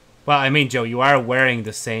is. Well, I mean, Joe, you are wearing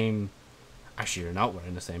the same... Actually, you're not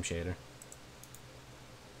wearing the same shader.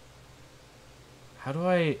 How do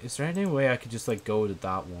I... Is there any way I could just, like, go to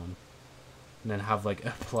that one? And then have, like,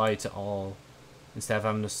 apply to all, instead of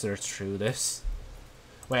having to search through this?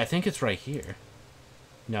 Wait, I think it's right here.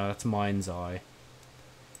 No, that's Mind's Eye.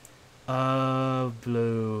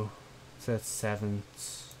 Blue. So that's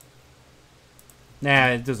 7th. Nah,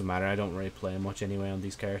 it doesn't matter. I don't really play much anyway on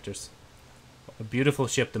these characters. A beautiful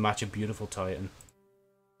ship to match a beautiful Titan.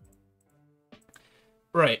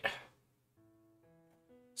 Right.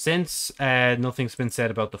 Since nothing's been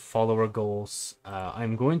said about the follower goals,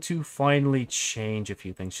 I'm going to finally change a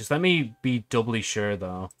few things. Just let me be doubly sure,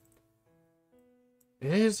 though.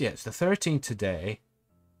 It is, yeah, it's the 13th today.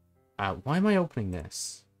 Why am I opening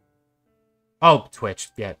this? Oh, Twitch.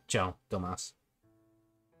 Yeah, Joe, dumbass.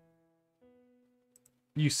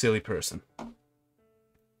 You silly person.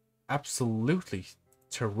 Absolutely,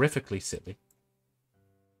 terrifically silly.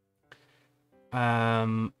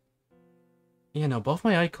 Yeah, no, both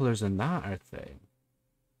my eye colors and that are thing.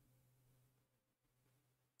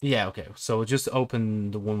 Yeah, okay, so we'll just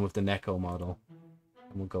open the one with the Neko model.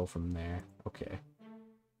 And we'll go from there. Okay.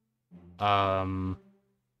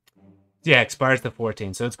 Yeah, expires the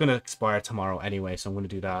 14th, so it's going to expire tomorrow anyway, so I'm going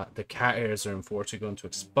to do that. The cat ears are unfortunately going to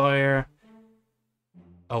expire.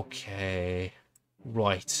 Okay.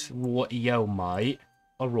 Right. What, yo, mate.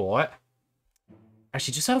 Alright.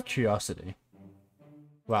 Actually, just out of curiosity.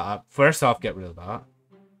 Well, first off, get rid of that.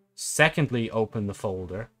 Secondly, open the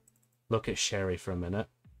folder. Look at Sherry for a minute.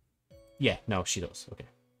 Yeah, no, she does. Okay.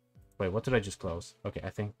 Wait, what did I just close? Okay,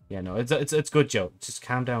 I think... Yeah, no, it's good, Joe. Just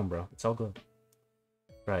calm down, bro. It's all good.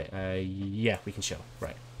 Right, yeah, we can show.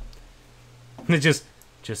 Right. just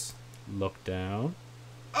look down.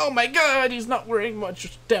 Oh my god, he's not wearing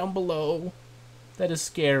much down below. That is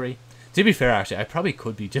scary. To be fair, actually, I probably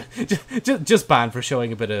could be just banned for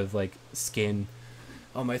showing a bit of, like, skin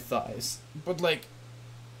on my thighs. But, like,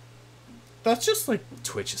 that's just, like,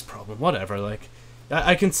 Twitch's problem. Whatever, like,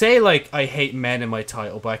 I can say, like, I hate men in my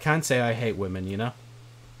title, but I can't say I hate women, you know?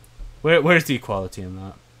 Where's the equality in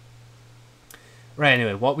that? Right,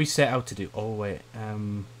 anyway, what we set out to do... Oh, wait,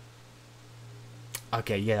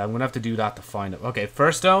 okay, yeah, I'm gonna have to do that to find it. Okay,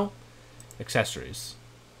 first, though, accessories.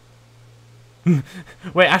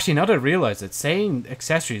 Wait, actually, now that I realize it, saying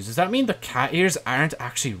accessories, does that mean the cat ears aren't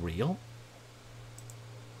actually real?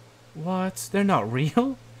 What? They're not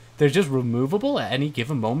real? They're just removable at any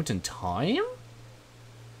given moment in time?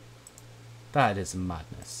 That is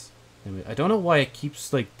madness. Anyway, I don't know why it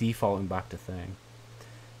keeps, like, defaulting back to thing.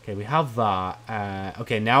 Okay, we have that.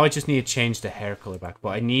 Okay, now I just need to change the hair color back, but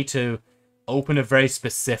I need to open a very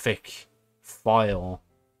specific file.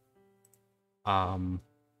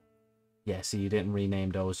 Yeah, see, you didn't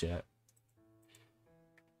rename those yet.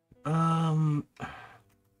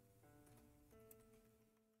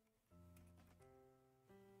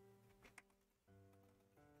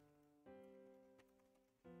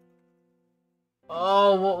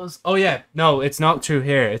 Oh, what was... Oh, yeah. No, it's not true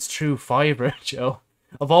here. It's true Fiverr, Joe.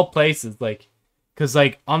 Of all places, like... Because,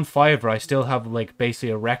 like, on Fiverr, I still have, like,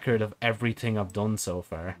 basically a record of everything I've done so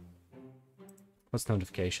far. What's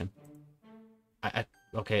notification?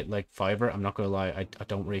 Okay, like, Fiverr, I'm not gonna lie, I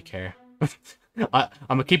don't really care. I'm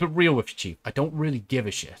gonna keep it real with you, Chief. I don't really give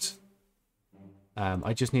a shit.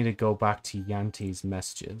 I just need to go back to Yanti's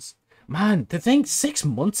messages. Man, the thing 6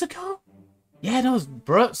 months ago? Yeah, that was,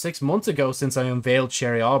 bro, 6 months ago since I unveiled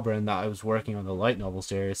Sherry Auburn that I was working on the light novel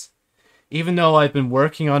series. Even though I've been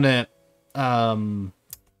working on it, a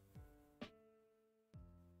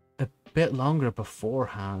bit longer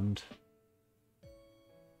beforehand.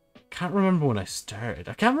 Can't remember when I started.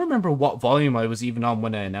 I can't remember what volume I was even on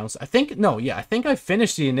when I announced. I think, no, yeah, I think I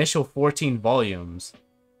finished the initial 14 volumes.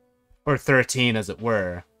 Or 13, as it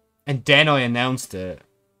were. And then I announced it.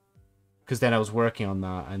 Because then I was working on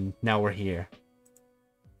that, and now we're here.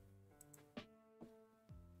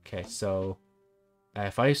 Okay, so...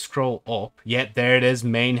 if I scroll up... Yeah, there it is,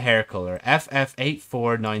 main hair color.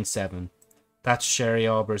 FF8497. That's Sherry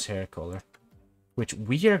Aubur's hair color. Which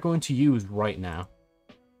we are going to use right now.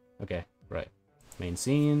 Okay, right. Main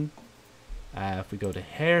scene. If we go to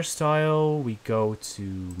hairstyle, we go to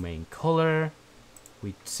main color.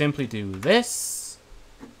 We simply do this.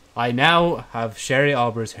 I now have Sherry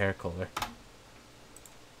Aubur's hair color.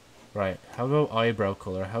 Right, how about eyebrow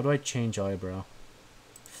color? How do I change eyebrow?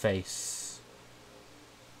 Face.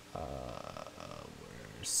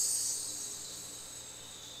 Where's...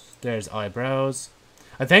 There's eyebrows.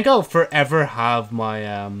 I think I'll forever have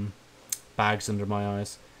my bags under my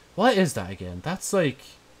eyes. What is that again? That's like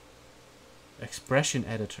expression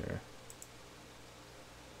editor.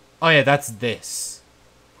 Oh yeah, that's this.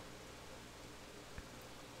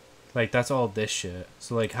 Like that's all this shit.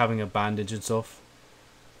 So like having a bandage and stuff.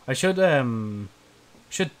 I should darken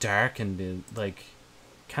the like.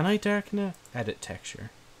 Can I darken it? Edit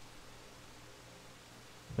texture.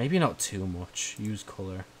 Maybe not too much. Use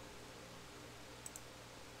color.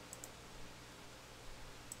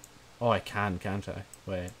 Oh, I can, can't I?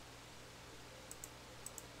 Wait.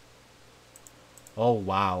 Oh,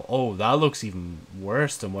 wow. Oh, that looks even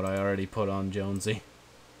worse than what I already put on Jonesy.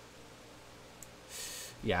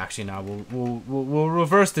 Yeah, actually, now we'll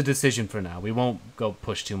reverse the decision for now. We won't go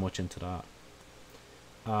push too much into that.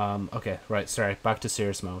 Okay, right, sorry. Back to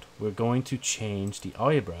serious mode. We're going to change the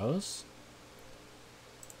eyebrows.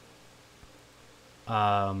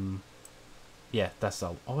 Yeah, that's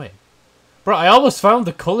all. Oh, wait. Bro, I almost found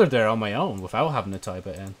the color there on my own without having to type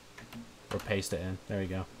it in. Or paste it in. There we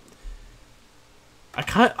go. I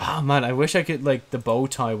can't... Oh, man, I wish I could, like, the bow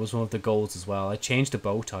tie was one of the goals as well. I changed the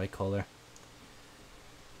bow tie color.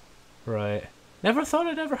 Right. Never thought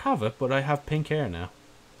I'd ever have it, but I have pink hair now.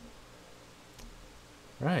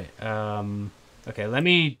 Right. Okay, let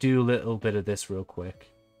me do a little bit of this real quick.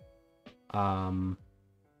 How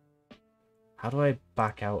do I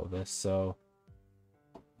back out of this? So...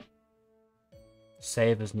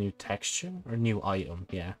 Save as new texture or new item,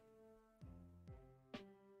 yeah.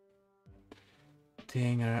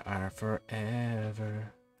 Dinger are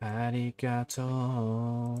forever.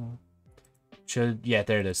 Arigato. Should, yeah,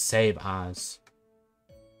 there it is. Save as.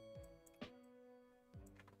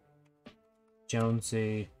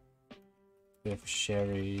 Jonesy with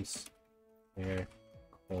Sherry's hair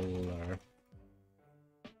color.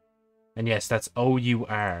 And yes, that's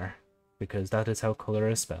O-U-R because that is how color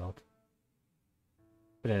is spelled.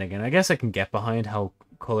 But then again, I guess I can get behind how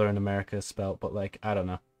color in America is spelled, but like, I don't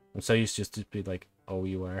know. I'm so used just to be like,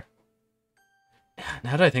 O-U-R.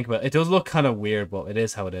 Now that I think about it, it does look kind of weird, but it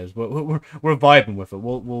is how it is. We're vibing with it.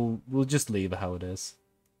 We'll just leave it how it is.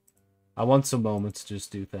 I want some moments to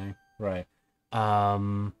just do thing. Right.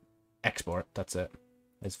 Export. That's it.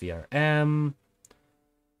 It's VRM. And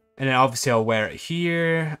then obviously I'll wear it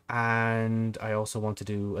here. And I also want to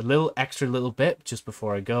do a little extra little bit just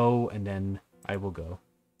before I go, and then I will go.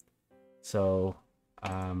 So,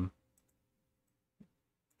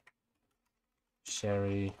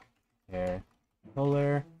 Sherry hair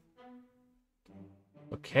color.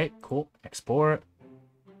 Okay, cool. Export.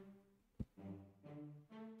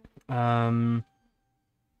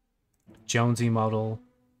 Jonesy model.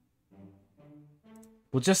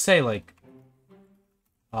 We'll just say like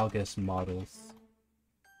August models.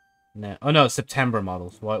 No, oh no, September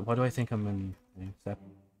models. What do I think I'm in?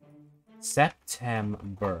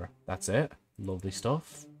 September. That's it. Lovely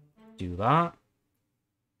stuff. Do that.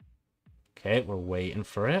 Okay, we're waiting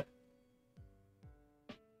for it.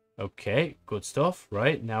 Okay, good stuff.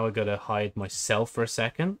 Right, now I gotta hide myself for a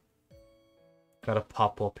second. Gotta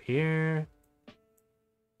pop up here.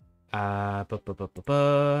 Avatar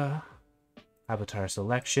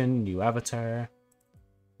selection, new avatar.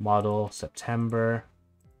 Model, September.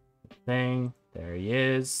 Thing. There he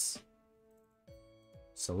is.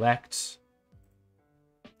 Select.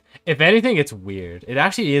 If anything, it's weird. It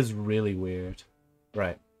actually is really weird.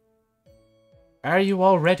 Right. Are you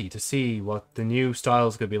all ready to see what the new style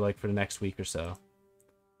is going to be like for the next week or so?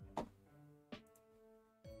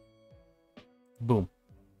 Boom.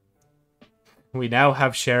 We now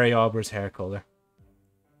have Sherry Auber's hair color.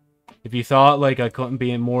 If you thought like I couldn't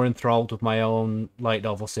be more enthralled with my own light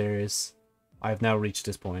novel series, I've now reached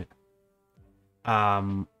this point.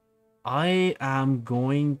 I am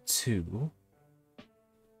going to...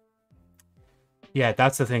 Yeah,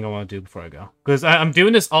 that's the thing I want to do before I go. Because I'm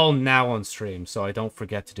doing this all now on stream, so I don't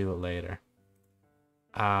forget to do it later.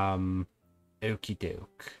 Okie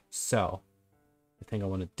doke. So, the thing I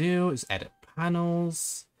want to do is edit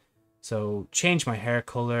panels. So, change my hair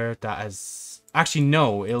color. That is... Actually,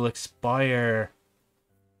 no, it'll expire...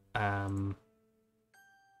 We'll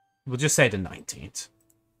just say the 19th.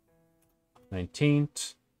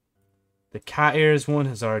 19th. The cat ears one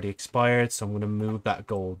has already expired, so I'm going to move that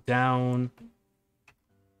goal down.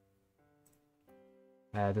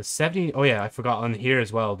 The 70... Oh yeah, I forgot on here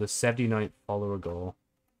as well. The 79th follower goal.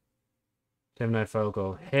 79th follower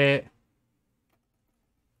goal hit.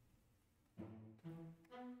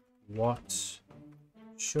 What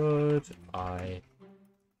should I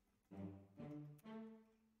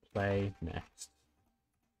play next?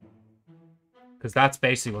 Because that's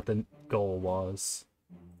basically what the goal was.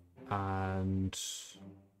 And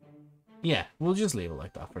yeah, we'll just leave it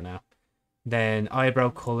like that for now. Then eyebrow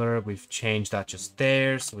color, we've changed that just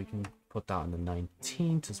there, so we can put that on the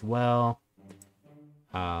 19th as well.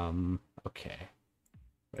 Okay.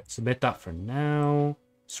 Right, submit that for now.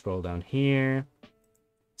 Scroll down here.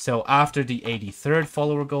 So after the 83rd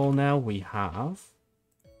follower goal now, we have...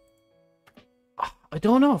 I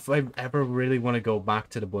don't know if I ever really want to go back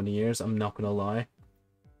to the bunny ears, I'm not going to lie.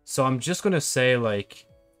 So I'm just going to say, like...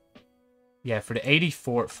 Yeah, for the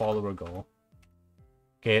 84th follower goal.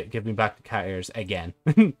 Okay, give me back the cat ears again.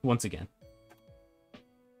 Once again.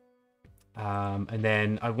 And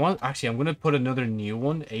then I want... Actually, I'm going to put another new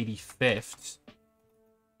one. 85th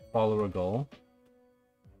follower goal.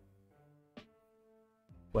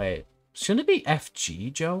 Wait. Shouldn't it be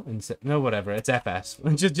FG, Joe? No, whatever. It's FS.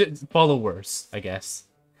 just followers, I guess.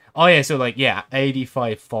 Oh, yeah. So, like, yeah.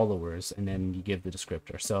 85 followers. And then you give the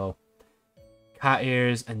descriptor. So, cat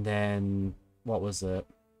ears. And then... What was it?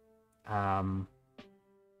 Nah,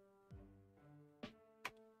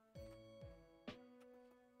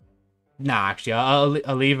 actually, I'll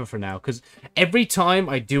leave it for now. Because every time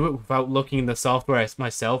I do it without looking in the software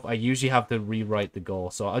myself, I usually have to rewrite the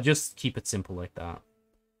goal. So I'll just keep it simple like that.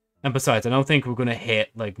 And besides, I don't think we're going to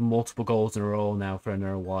hit like multiple goals in a row now for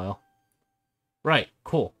another while. Right,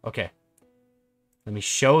 cool. Okay. Let me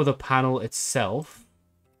show the panel itself.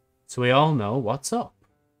 So we all know what's up.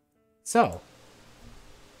 So,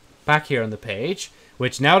 back here on the page.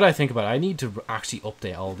 Which, now that I think about it, I need to actually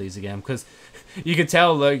update all these again. Because you can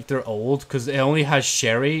tell, like, they're old. Because it only has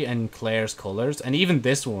Sherry and Claire's colors. And even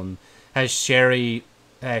this one has Sherry,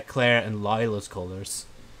 Claire, and Lila's colors.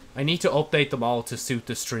 I need to update them all to suit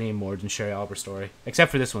the stream more than Sherry Albert's story.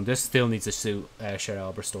 Except for this one. This still needs to suit Sherry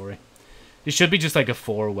Albert's story. It should be just like a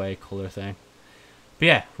 4-way color thing. But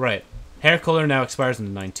yeah, right. Hair color now expires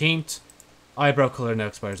on the 19th. Eyebrow color now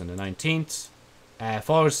expires on the 19th.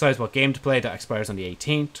 Followers decides what game to play, that expires on the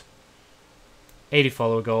 18th. 80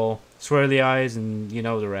 follower goal, swirly eyes, and you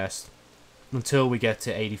know the rest. Until we get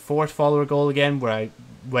to 84th follower goal again, where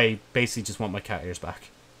I basically just want my cat ears back.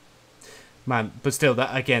 Man, but still,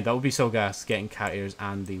 that again, that would be so gas, getting cat ears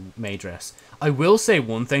and the maid dress. I will say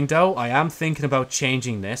one thing though, I am thinking about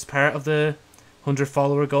changing this part of the 100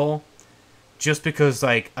 follower goal. Just because,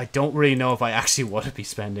 like, I don't really know if I actually want to be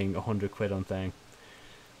spending 100 quid on thing.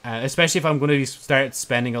 Especially if I'm going to start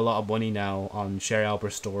spending a lot of money now on Sherry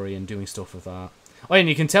Albert's story and doing stuff with that. Oh, and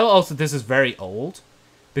you can tell also this is very old.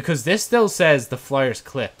 Because this still says the Flyers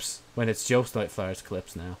clips when it's Joe's Night Flyers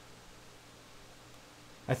clips now.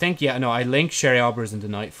 I think, yeah, no, I linked Sherry Albert's and the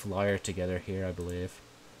Night Flyer together here, I believe.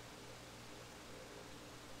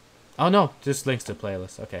 Oh, no, just links to the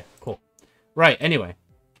playlist. Okay, cool. Right, anyway.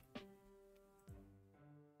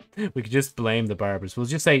 We could just blame the barbers. We'll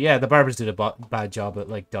just say, yeah, the barbers did a bad job at,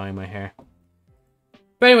 like, dyeing my hair.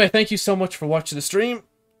 But anyway, thank you so much for watching the stream,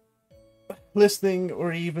 listening,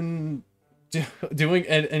 or even doing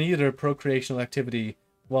any other procreational activity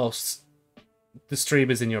whilst the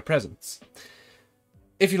stream is in your presence.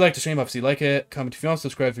 If you like the stream, obviously like it. Comment if you want,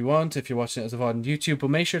 subscribe if you want, if you're watching it as a VOD on YouTube. But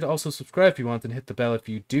make sure to also subscribe if you want and hit the bell if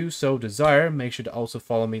you do so desire. Make sure to also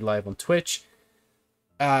follow me live on Twitch.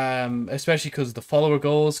 Especially because of the follower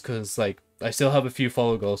goals, because like I still have a few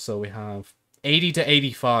follower goals, so we have 80 to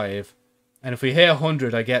 85, and if we hit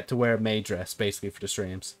 100 I get to wear a maid dress basically for the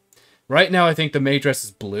streams. Right now I think the maid dress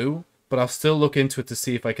is blue, but I'll still look into it to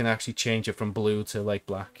see if I can actually change it from blue to like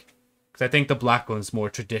black, because I think the black one's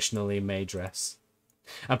more traditionally maid dress.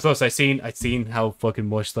 And plus I've seen how fucking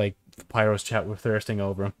much like Pyro's chat were thirsting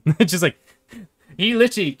over him. It's just like he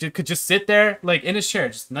literally could just sit there like in his chair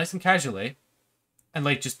just nice and casually and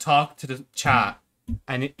like just talk to the chat,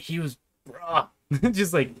 and he was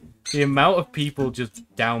just like the amount of people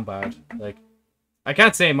just down bad. Like I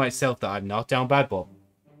can't say myself that I'm not down bad,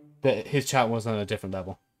 but his chat was on a different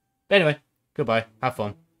level. But anyway, goodbye, have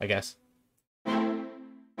fun, I guess.